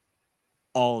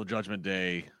 All of Judgment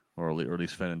Day, or at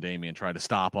least Finn and Damian try to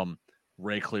stop him.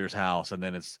 Rey clears house, and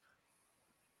then it's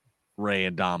Rey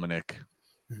and Dominic,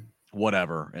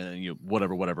 whatever, and then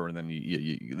whatever, and then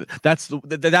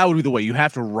that would be the way. You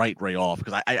have to write Rey off,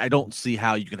 because I don't see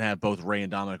how you can have both Rey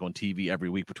and Dominic on TV every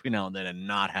week between now and then and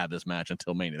not have this match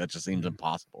until Mania. That just seems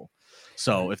impossible.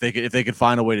 So if they could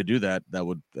find a way to do that,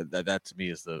 that to me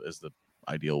is the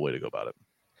ideal way to go about it.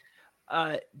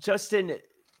 Justin,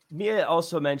 Mia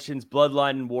also mentions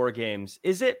Bloodline and War Games.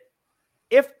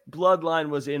 If Bloodline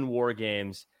was in War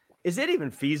Games, is it even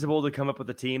feasible to come up with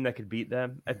a team that could beat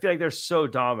them? I feel like they're so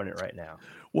dominant right now.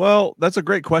 Well, that's a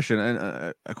great question,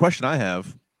 and a question I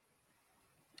have,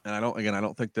 and I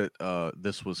don't think that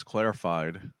this was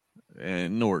clarified,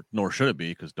 and nor should it be,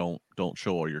 because don't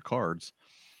show all your cards.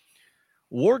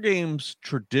 War Games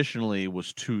traditionally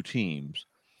was 2 teams,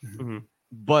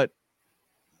 but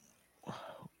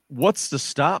what's to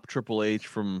stop Triple H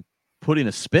from putting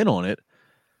a spin on it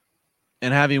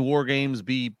and having War Games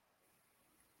be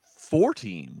 4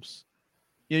 teams?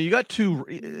 You got 2.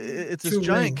 It's this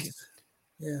giant. Rings.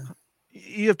 Yeah.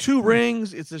 You have 2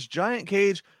 rings. It's this giant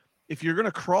cage. If you're going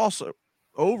to cross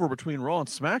over between Raw and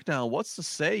SmackDown, what's to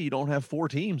say you don't have 4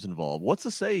 teams involved? What's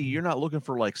to say you're not looking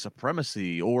for like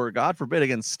supremacy, or God forbid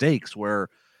against stakes, where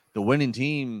the winning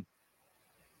team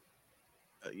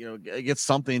gets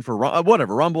something for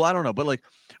whatever Rumble. I don't know, but like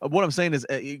what I'm saying is,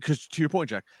 because to your point,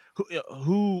 Jack,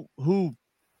 who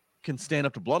can stand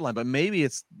up to Bloodline? But maybe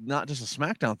it's not just a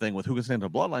SmackDown thing with who can stand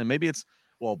up to Bloodline. Maybe it's,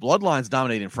 well, Bloodline's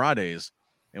dominating Fridays,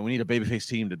 and we need a babyface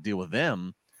team to deal with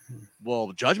them.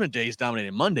 Well, Judgment Day's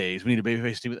dominating Mondays. We need a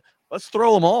babyface team. Let's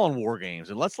throw them all in War Games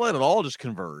and let's let it all just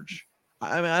converge.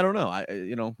 I mean, I don't know. I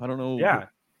don't know. Yeah,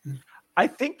 I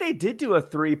think they did do a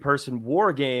 3-person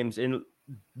War Games in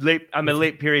late. I'm a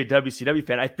late period WCW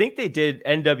fan. I think they did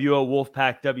NWO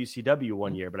Wolfpack WCW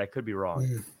one year, but I could be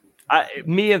wrong.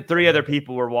 Me and 3 other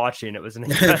people were watching. It was an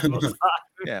incredible time.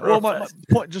 Yeah. Well, my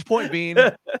point being,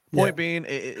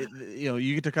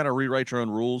 you get to kind of rewrite your own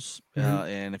rules,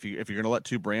 and if you're going to let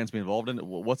 2 brands be involved in it,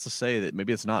 what's to say that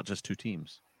maybe it's not just 2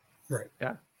 teams? Right.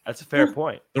 Yeah, that's a fair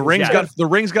point. The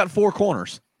ring's got 4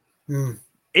 corners.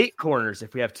 8 corners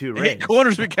if we have 2 rings. 8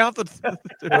 corners. We count the.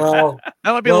 Well,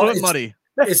 that might be a little bit muddy.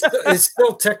 It's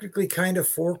still technically kind of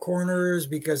 4 corners,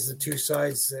 because the 2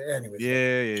 sides. Anyway.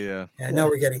 Yeah. And now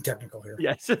we're getting technical here.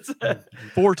 Yes, it's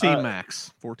 14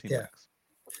 max. 14 max.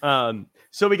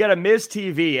 So we got a Miz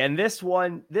TV, and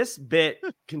this bit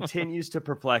continues to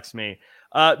perplex me.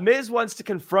 Miz wants to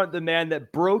confront the man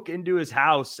that broke into his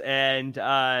house and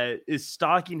is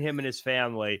stalking him and his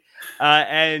family.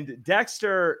 And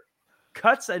Dexter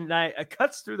cuts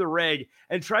through the ring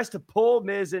and tries to pull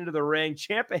Miz into the ring.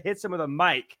 Ciampa hits him with a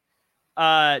mic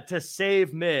to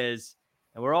save Miz.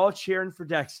 And we're all cheering for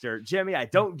Dexter. Jimmy, I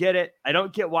don't get it. I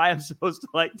don't get why I'm supposed to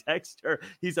like Dexter.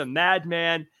 He's a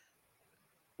madman.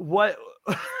 What's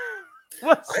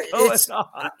going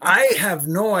on? I have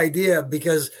no idea,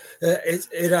 because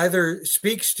it either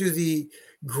speaks to the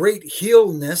great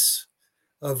heelness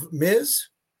of Miz,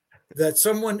 that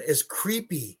someone as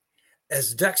creepy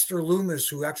as Dexter Lumis,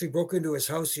 who actually broke into his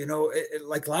house,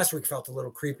 like last week felt a little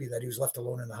creepy that he was left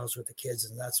alone in the house with the kids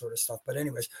and that sort of stuff. But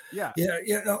anyways, I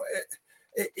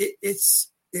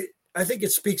think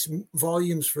it speaks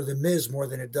volumes for the Miz more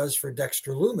than it does for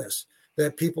Dexter Lumis,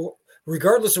 that people,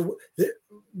 regardless of what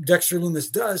Dexter Lumis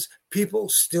does, people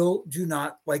still do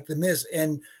not like the Miz.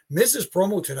 And Miz's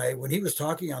promo tonight, when he was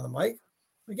talking on the mic,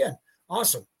 again,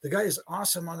 awesome. The guy is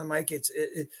awesome on the mic.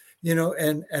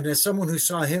 And as someone who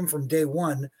saw him from day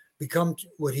one become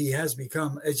what he has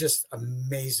become, it's just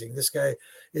amazing. This guy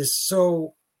is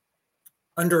so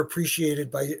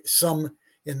underappreciated by some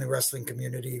in the wrestling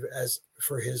community as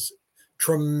for his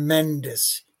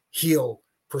tremendous heel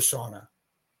persona.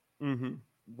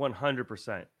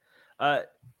 100%.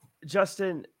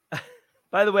 Justin,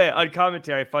 by the way, on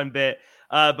commentary, fun bit,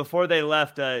 before they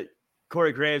left,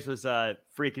 Corey Graves was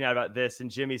freaking out about this, and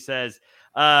Jimmy says,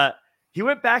 he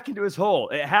went back into his hole.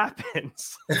 It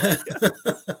happens.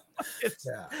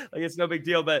 It's no big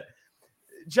deal. But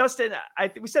Justin, I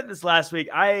think we said this last week.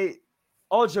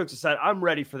 All jokes aside, I'm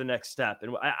ready for the next step,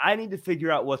 and I need to figure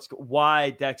out why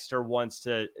Dexter wants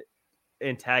to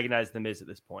antagonize the Miz at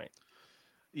this point.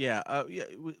 Yeah,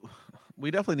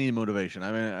 we definitely need motivation.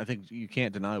 I mean, I think you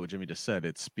can't deny what Jimmy just said.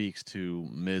 It speaks to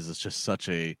Miz as just such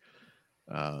a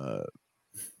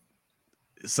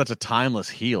timeless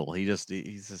heel. He's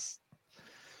just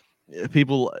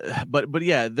people, but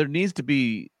yeah, there needs to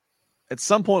be at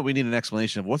some point we need an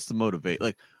explanation of what's the motivate.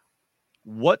 Like,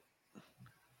 what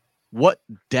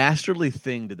dastardly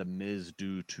thing did the Miz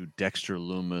do to Dexter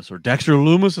Lumis or Dexter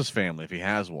Lumis's family, if he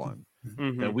has one,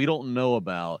 that we don't know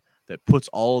about, that puts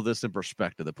all of this in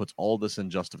perspective, that puts all this in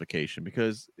justification?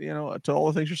 Because, to all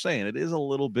the things you're saying, it is a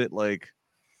little bit like,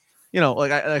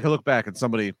 like I look back and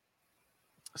somebody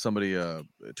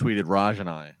tweeted Raj and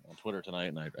I on Twitter tonight,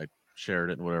 and I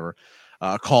shared it and whatever,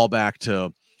 a callback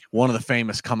to one of the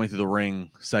famous Coming Through the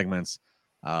Ring segments,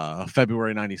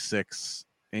 February 96,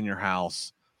 in your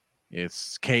house.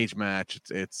 It's cage match.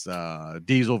 It's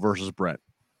Diesel versus Brett,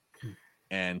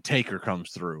 and Taker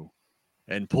comes through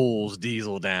and pulls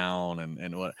Diesel down,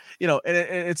 and what, and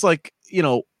it's like,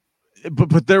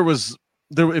 but there,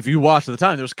 if you watched at the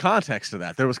time, there was context to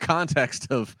that. There was context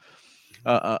of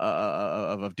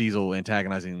Diesel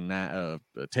antagonizing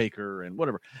Taker and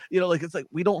whatever, it's like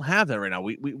we don't have that right now.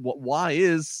 Why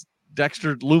is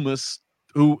Dexter Lumis,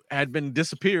 who had been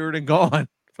disappeared and gone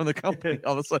from the company,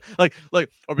 all of a sudden, like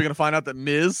are we gonna find out that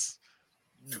Miz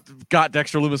got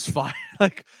Dexter Lumis fired?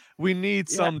 Like, we need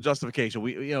some justification.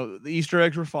 We the Easter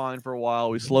eggs were fine for a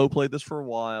while. We slow played this for a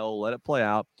while, let it play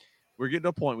out. We're getting to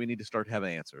a point we need to start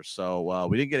having answers. So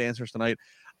we didn't get answers tonight.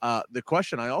 The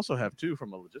question I also have too,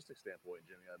 from a logistics standpoint,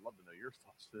 Jimmy, I'd love to know your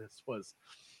thoughts to this, was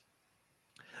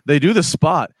they do the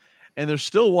spot and there's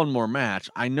still one more match.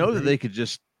 I know that they could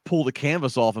just pull the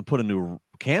canvas off and put a new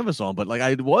canvas on, but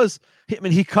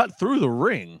he cut through the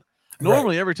ring.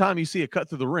 Normally, every time you see a cut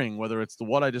through the ring, whether it's the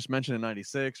what I just mentioned in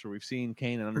 '96, or we've seen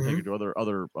Kane and Undertaker do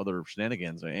other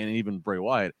shenanigans, and even Bray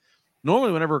Wyatt,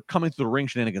 normally whenever coming through the ring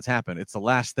shenanigans happen, it's the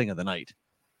last thing of the night.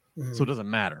 So it doesn't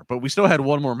matter. But we still had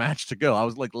one more match to go. I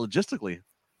was like, logistically,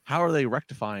 how are they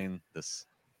rectifying this?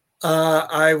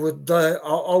 I would.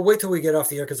 I'll wait till we get off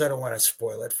the air because I don't want to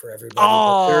spoil it for everybody.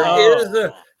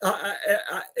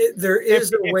 There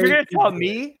is a way. If you're going to tell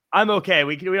me, I'm okay.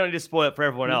 We don't need to spoil it for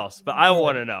everyone else, but I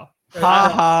want to know.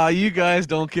 Ha! You guys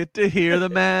don't get to hear the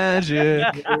magic.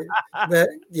 But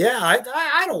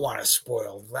I don't want to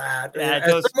spoil that.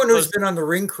 As someone who's been on the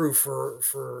ring crew for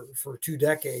 2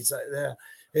 decades,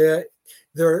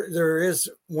 there is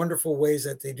wonderful ways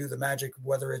that they do the magic,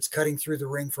 whether it's cutting through the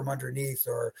ring from underneath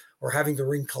or having the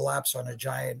ring collapse on a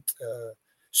giant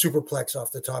superplex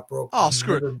off the top rope. Oh,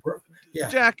 screw it. Yeah.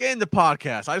 Jack, end the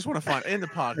podcast. I just want to find the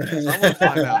podcast. I want to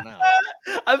find out now.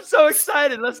 I'm so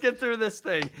excited. Let's get through this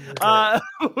thing.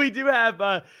 We do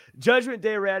have Judgment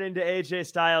Day ran into AJ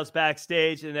Styles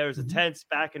backstage, and there was a tense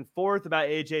back and forth about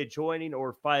AJ joining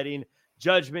or fighting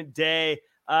Judgment Day.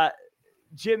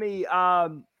 Jimmy, I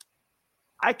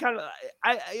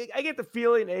get the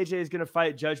feeling AJ is going to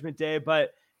fight Judgment Day,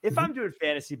 but if I'm doing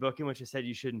fantasy booking, which I said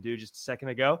you shouldn't do just a second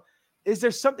ago, is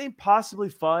there something possibly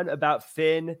fun about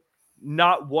Finn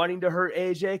not wanting to hurt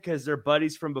AJ because they're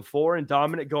buddies from before, and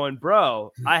Dominic going,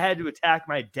 bro, I had to attack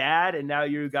my dad, and now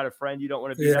you got a friend you don't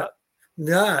want to beat up?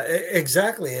 Yeah,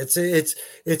 exactly.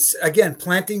 It's again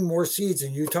planting more seeds,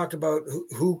 and you talked about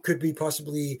who could be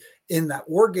possibly in that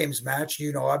War Games match.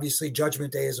 Obviously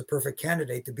Judgment Day is a perfect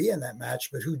candidate to be in that match,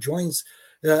 but who joins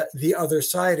the other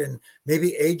side? And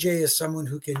maybe AJ is someone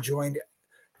who can join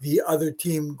the other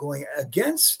team going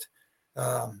against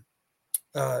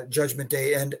Judgment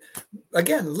Day. And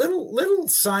again, little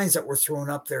signs that were thrown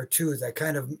up there too that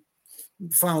kind of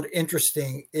found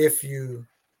interesting, if you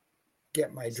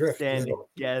get my drift. Standing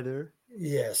together.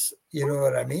 Yes, you know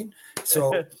what I mean.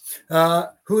 So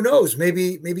who knows?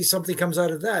 Maybe something comes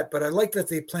out of that. But I like that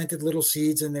they planted little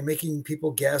seeds and they're making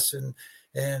people guess, and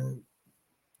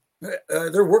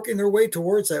they're working their way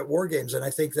towards that War Games. And I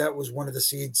think that was one of the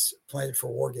seeds planted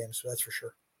for War Games. So that's for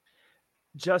sure.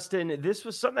 Justin, this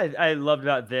was something I loved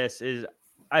about this is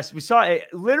we saw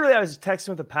literally I was texting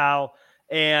with a pal,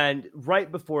 and right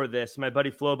before this, my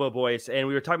buddy Flobo Boyce, and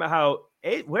we were talking about how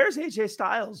where's AJ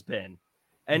Styles been,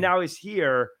 and now he's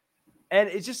here, and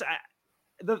it's just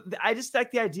I just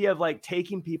like the idea of like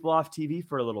taking people off TV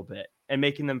for a little bit and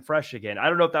making them fresh again. I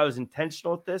don't know if that was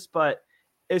intentional with this, but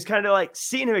it was kind of like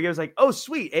seeing him again. It was like, oh,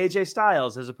 sweet, AJ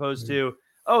Styles, as opposed to,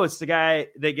 oh, it's the guy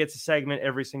that gets a segment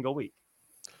every single week.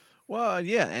 Well,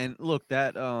 yeah, and look,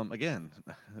 that again,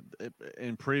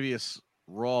 in previous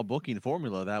Raw booking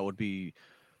formula, that would be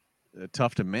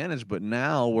tough to manage. But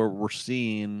now we're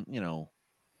seeing,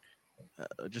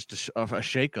 just a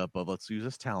shakeup of let's use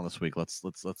this talent this week. Let's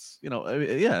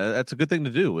yeah, that's a good thing to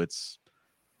do. It's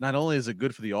not only is it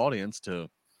good for the audience to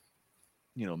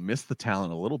miss the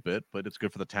talent a little bit, but it's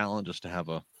good for the talent just to have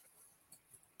a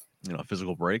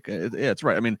physical break. Yeah, it's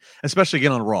right. I mean, especially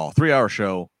again on Raw, 3-hour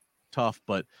show, tough,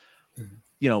 but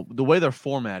the way they're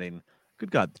formatting,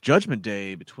 good God, Judgment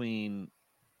Day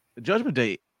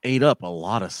ate up a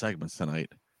lot of segments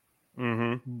tonight.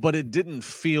 But it didn't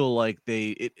feel like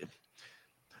they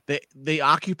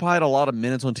occupied a lot of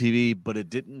minutes on TV, but it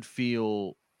didn't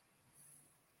feel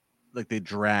like they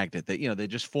dragged it. They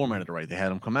just formatted it right. They had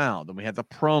them come out. Then we had the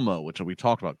promo, which we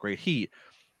talked about. Great heat,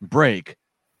 break,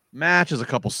 match is a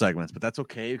couple segments, but that's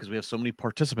okay because we have so many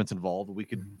participants involved. We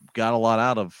got a lot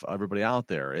out of everybody out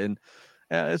there, and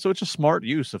so it's a smart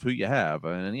use of who you have.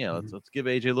 And let's give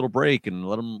AJ a little break and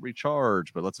let him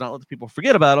recharge, but let's not let the people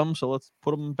forget about him. So let's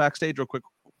put him backstage real quick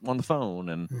on the phone,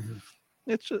 and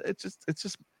it's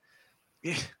just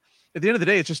at the end of the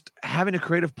day, it's just having a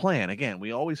creative plan. Again,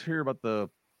 we always hear about the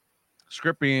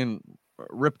script being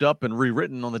ripped up and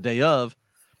rewritten on the day of.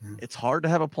 It's hard to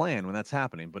have a plan when that's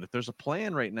happening, but if there's a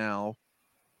plan right now,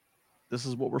 this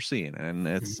is what we're seeing. And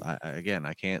it's,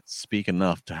 I can't speak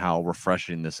enough to how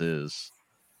refreshing this is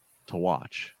to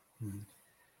watch.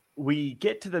 We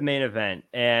get to the main event,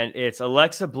 and it's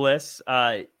Alexa Bliss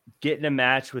getting a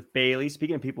match with Bayley.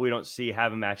 Speaking of people we don't see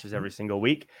having matches every single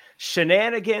week,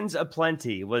 shenanigans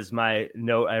aplenty was my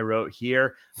note I wrote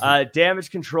here.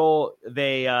 Damage Control,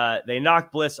 they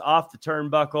knock Bliss off the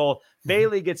turnbuckle.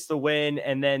 Bayley gets the win,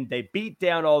 and then they beat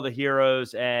down all the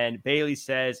heroes, and Bayley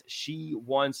says she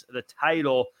wants the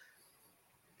title.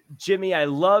 Jimmy, I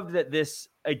love that this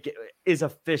is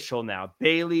official now.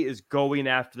 Bayley is going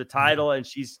after the title, and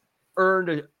she's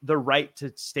earned the right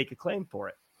to stake a claim for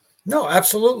it. No,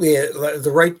 absolutely.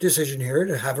 The right decision here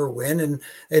to have her win. And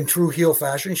in true heel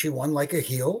fashion, she won like a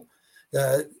heel,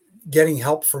 getting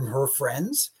help from her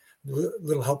friends,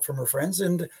 little help from her friends.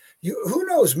 And who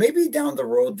knows, maybe down the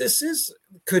road,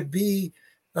 could be,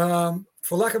 for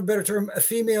lack of a better term, a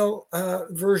female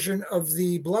version of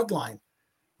the Bloodline,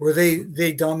 where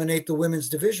they dominate the women's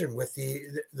division with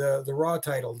the Raw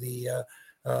title,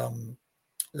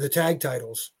 the tag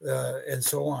titles, and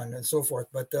so on and so forth.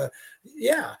 But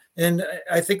yeah, and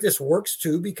I think this works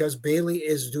too because Bayley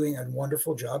is doing a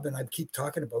wonderful job, and I keep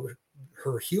talking about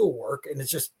her heel work, and it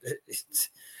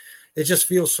just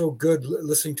feels so good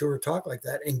listening to her talk like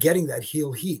that and getting that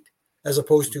heel heat, as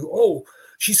opposed to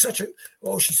she's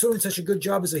doing such a good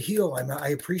job as a heel. I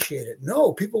appreciate it.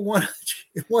 No, people want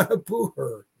to boo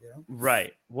her.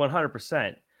 Right,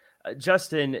 100%.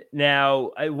 Justin,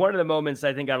 now one of the moments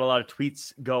I think got a lot of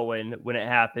tweets going when it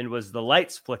happened was the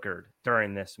lights flickered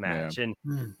during this match. Yeah.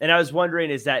 And I was wondering,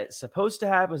 is that supposed to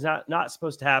happen? Was not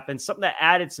supposed to happen? Something that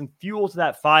added some fuel to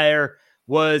that fire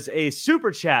was a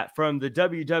super chat from the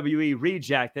WWE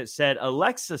Reject that said,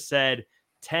 Alexa said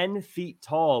 10 feet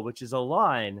tall, which is a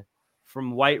line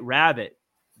from White Rabbit.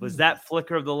 Was that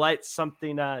flicker of the lights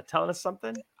something telling us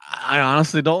something? I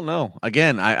honestly don't know.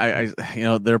 Again, I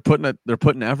they're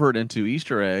putting effort into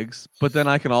Easter eggs, but then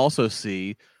I can also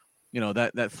see,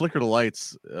 that flicker of the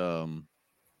lights.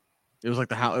 It was like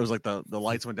the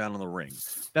lights went down on the ring.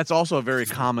 That's also a very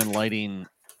common lighting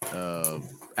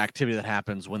activity that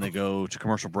happens when they go to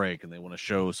commercial break and they want to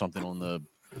show something on the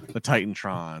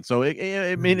Titantron. So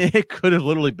it could have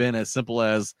literally been as simple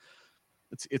as.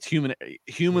 It's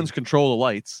humans control the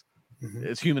lights.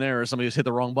 It's human error. Somebody just hit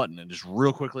the wrong button and just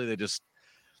real quickly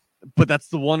but that's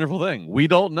the wonderful thing. We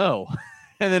don't know.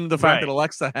 And then the fact that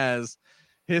Alexa has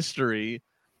history,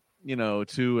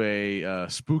 to a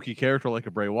spooky character like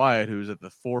a Bray Wyatt, who's at the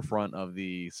forefront of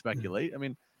the speculate. I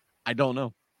mean, I don't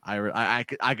know. I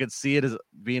could see it as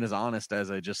being as honest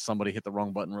as just somebody hit the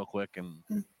wrong button real quick. And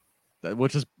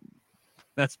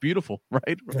that's beautiful,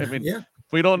 right? I mean,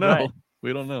 we don't know. Right.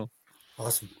 We don't know.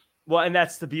 Awesome. Well, and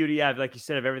that's the beauty of, like you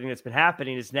said, of everything that's been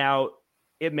happening is now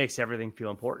it makes everything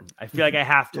feel important. I feel like I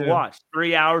have to watch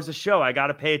 3 hours of show. I got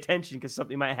to pay attention because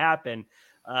something might happen.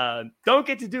 Don't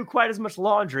get to do quite as much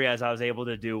laundry as I was able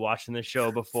to do watching the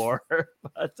show before.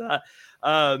 But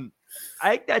I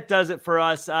think that does it for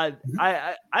us. I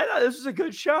thought this was a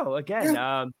good show. Again,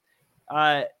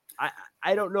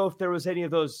 I don't know if there was any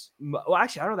of those. Well,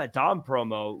 actually, I don't know, that Dom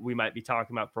promo we might be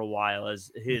talking about for a while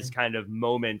as his kind of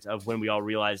moment of when we all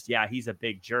realized, yeah, he's a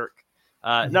big jerk.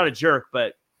 Not a jerk,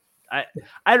 but I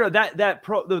don't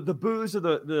know, the booze of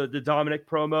the Dominic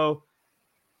promo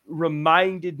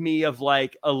reminded me of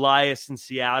like Elias in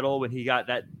Seattle when he got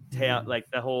that like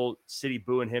the whole city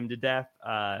booing him to death.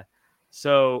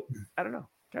 So I don't know,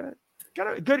 kind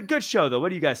of good show though. What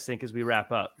do you guys think as we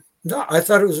wrap up? No, I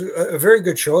thought it was a very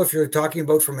good show. If you're talking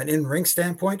about from an in-ring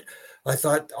standpoint, I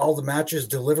thought all the matches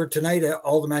delivered tonight.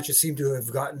 All the matches seem to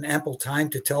have gotten ample time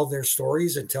to tell their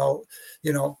stories and tell,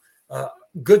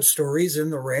 good stories in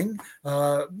the ring,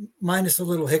 minus the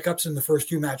little hiccups in the first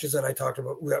few matches that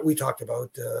we talked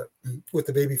about with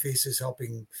the baby faces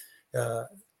helping,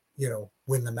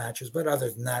 win the matches. But other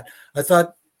than that, I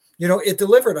thought, it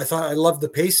delivered. I loved the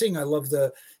pacing. I loved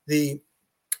the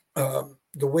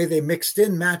way they mixed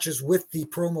in matches with the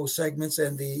promo segments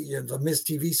and the Miz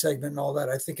TV segment and all that.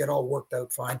 I think it all worked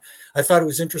out fine. I thought it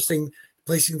was interesting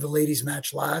placing the ladies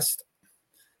match last.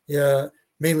 Yeah.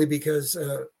 Mainly because,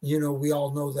 we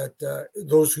all know that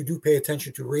those who do pay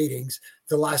attention to ratings,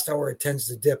 the last hour it tends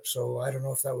to dip. So I don't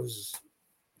know if that was,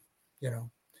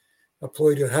 a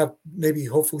ploy to have maybe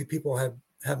hopefully people have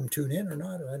them tune in or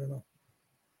not. I don't know.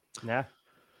 Yeah.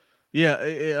 Yeah.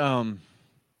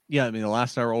 Yeah. I mean, the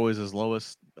last hour always is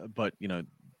lowest, but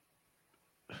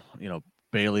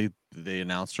Bailey, they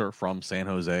announced her from San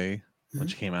Jose when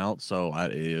she came out. So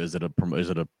is it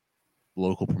a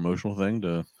local promotional thing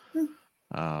to?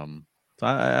 So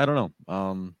I don't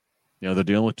know. They're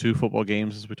dealing with 2 football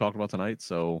games as we talked about tonight.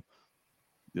 So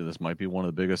this might be one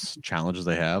of the biggest challenges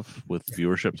they have with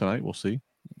viewership tonight. We'll see.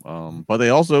 But they've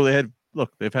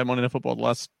had Monday Night Football the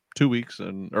last 2 weeks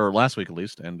or last week at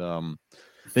least. And,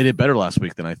 they did better last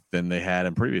week than they had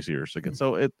in previous years. Again,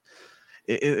 so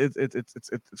it's going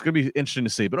to be interesting to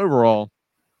see. But overall,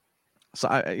 so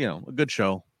a good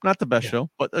show, not the best show,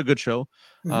 but a good show.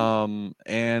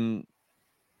 And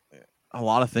a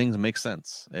lot of things make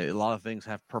sense. A lot of things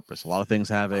have purpose. A lot of things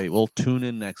have we'll tune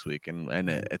in next week, and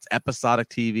it's episodic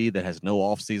TV that has no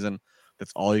off season.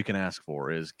 That's all you can ask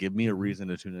for is give me a reason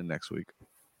to tune in next week.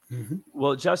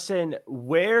 Well, Justin,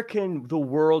 where can the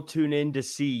world tune in to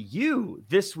see you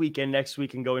this week and next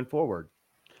week and going forward?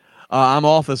 I'm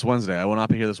off this Wednesday. I will not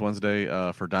be here this Wednesday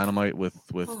for Dynamite with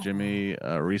Jimmy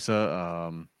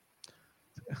Risa.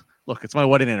 Look, it's my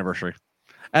wedding anniversary.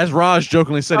 As Raj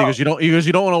jokingly said, he goes, "You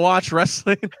don't want to watch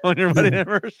wrestling on your wedding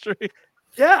anniversary."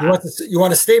 Yeah, you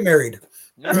want to stay married.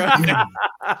 Right.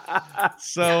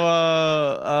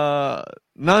 So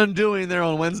none doing there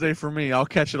on Wednesday for me. I'll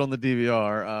catch it on the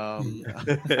DVR.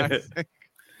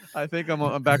 I think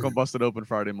I'm back on Busted Open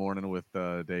Friday morning with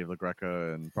Dave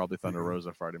LaGreca and probably Thunder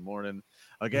Rosa Friday morning.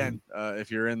 Again,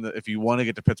 if you want to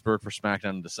get to Pittsburgh for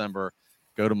SmackDown in December,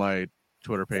 go to my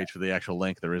Twitter page for the actual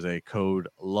link. There is a code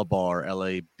LABAR,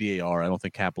 LABAR. I don't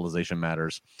think capitalization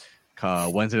matters.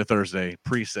 Wednesday to Thursday,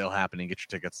 pre-sale happening. Get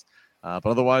your tickets. But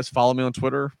otherwise, follow me on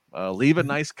Twitter. Leave a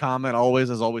nice comment. Always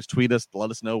tweet us.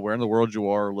 Let us know where in the world you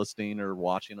are listening or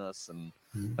watching us, and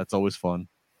that's always fun.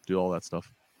 Do all that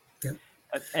stuff. Yeah.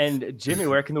 And Jimmy,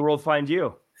 where can the world find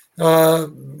you?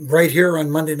 Right here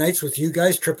on Monday nights with you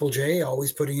guys, Triple J,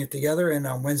 always putting it together, and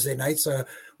on Wednesday nights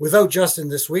without Justin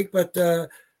this week, but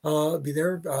I'll be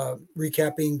there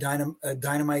recapping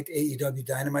Dynamite, AEW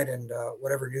Dynamite, and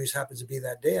whatever news happens to be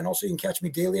that day. And also, you can catch me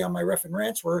daily on my Ref and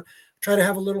Rants, where I try to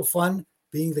have a little fun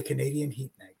being the Canadian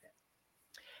Heat Magnet.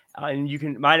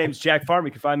 And my name's Jack Farmer.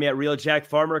 You can find me at Real Jack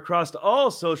Farmer across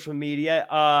all social media.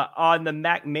 On the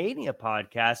MacMania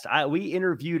podcast, we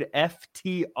interviewed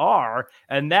FTR,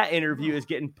 and that interview is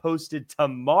getting posted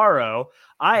tomorrow.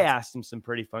 I asked him some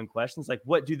pretty fun questions, like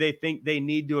what do they think they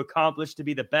need to accomplish to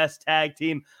be the best tag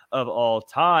team of all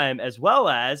time, as well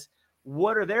as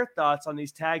what are their thoughts on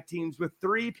these tag teams with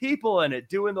 3 people in it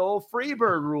doing the old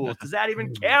Freebird rules? Does that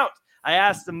even count? I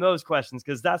asked them those questions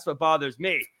because that's what bothers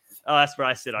me. Oh, that's where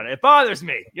I sit on it. It bothers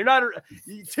me. You're not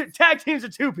tag teams are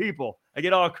 2 people. I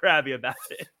get all crabby about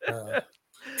it.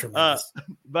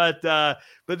 But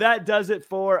that does it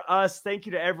for us. Thank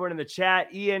you to everyone in the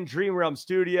chat. Ian, Dream Realm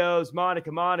Studios,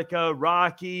 Monica,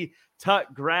 Rocky,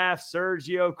 Tuck, Graf,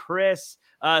 Sergio, Chris,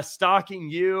 stalking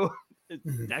you,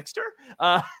 Dexter.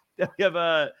 We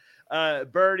have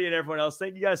Birdie and everyone else.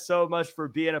 Thank you guys so much for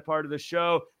being a part of the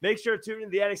show. Make sure to tune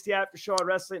in to the NXT After Show on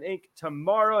Wrestling Inc.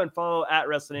 tomorrow and follow at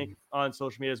Wrestling Inc. on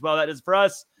social media as well. That is for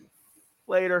us.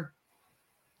 Later.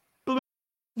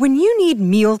 When you need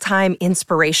mealtime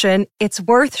inspiration, it's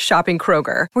worth shopping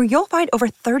Kroger, where you'll find over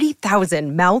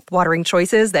 30,000 mouth-watering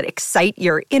choices that excite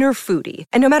your inner foodie.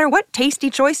 And no matter what tasty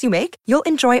choice you make, you'll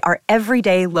enjoy our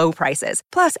everyday low prices,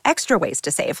 plus extra ways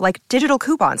to save, like digital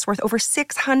coupons worth over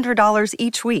 $600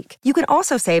 each week. You can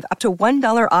also save up to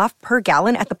 $1 off per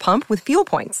gallon at the pump with fuel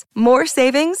points. More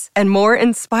savings and more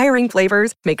inspiring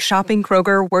flavors make shopping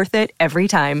Kroger worth it every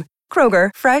time. Kroger,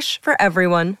 fresh for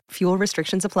everyone. Fuel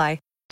restrictions apply.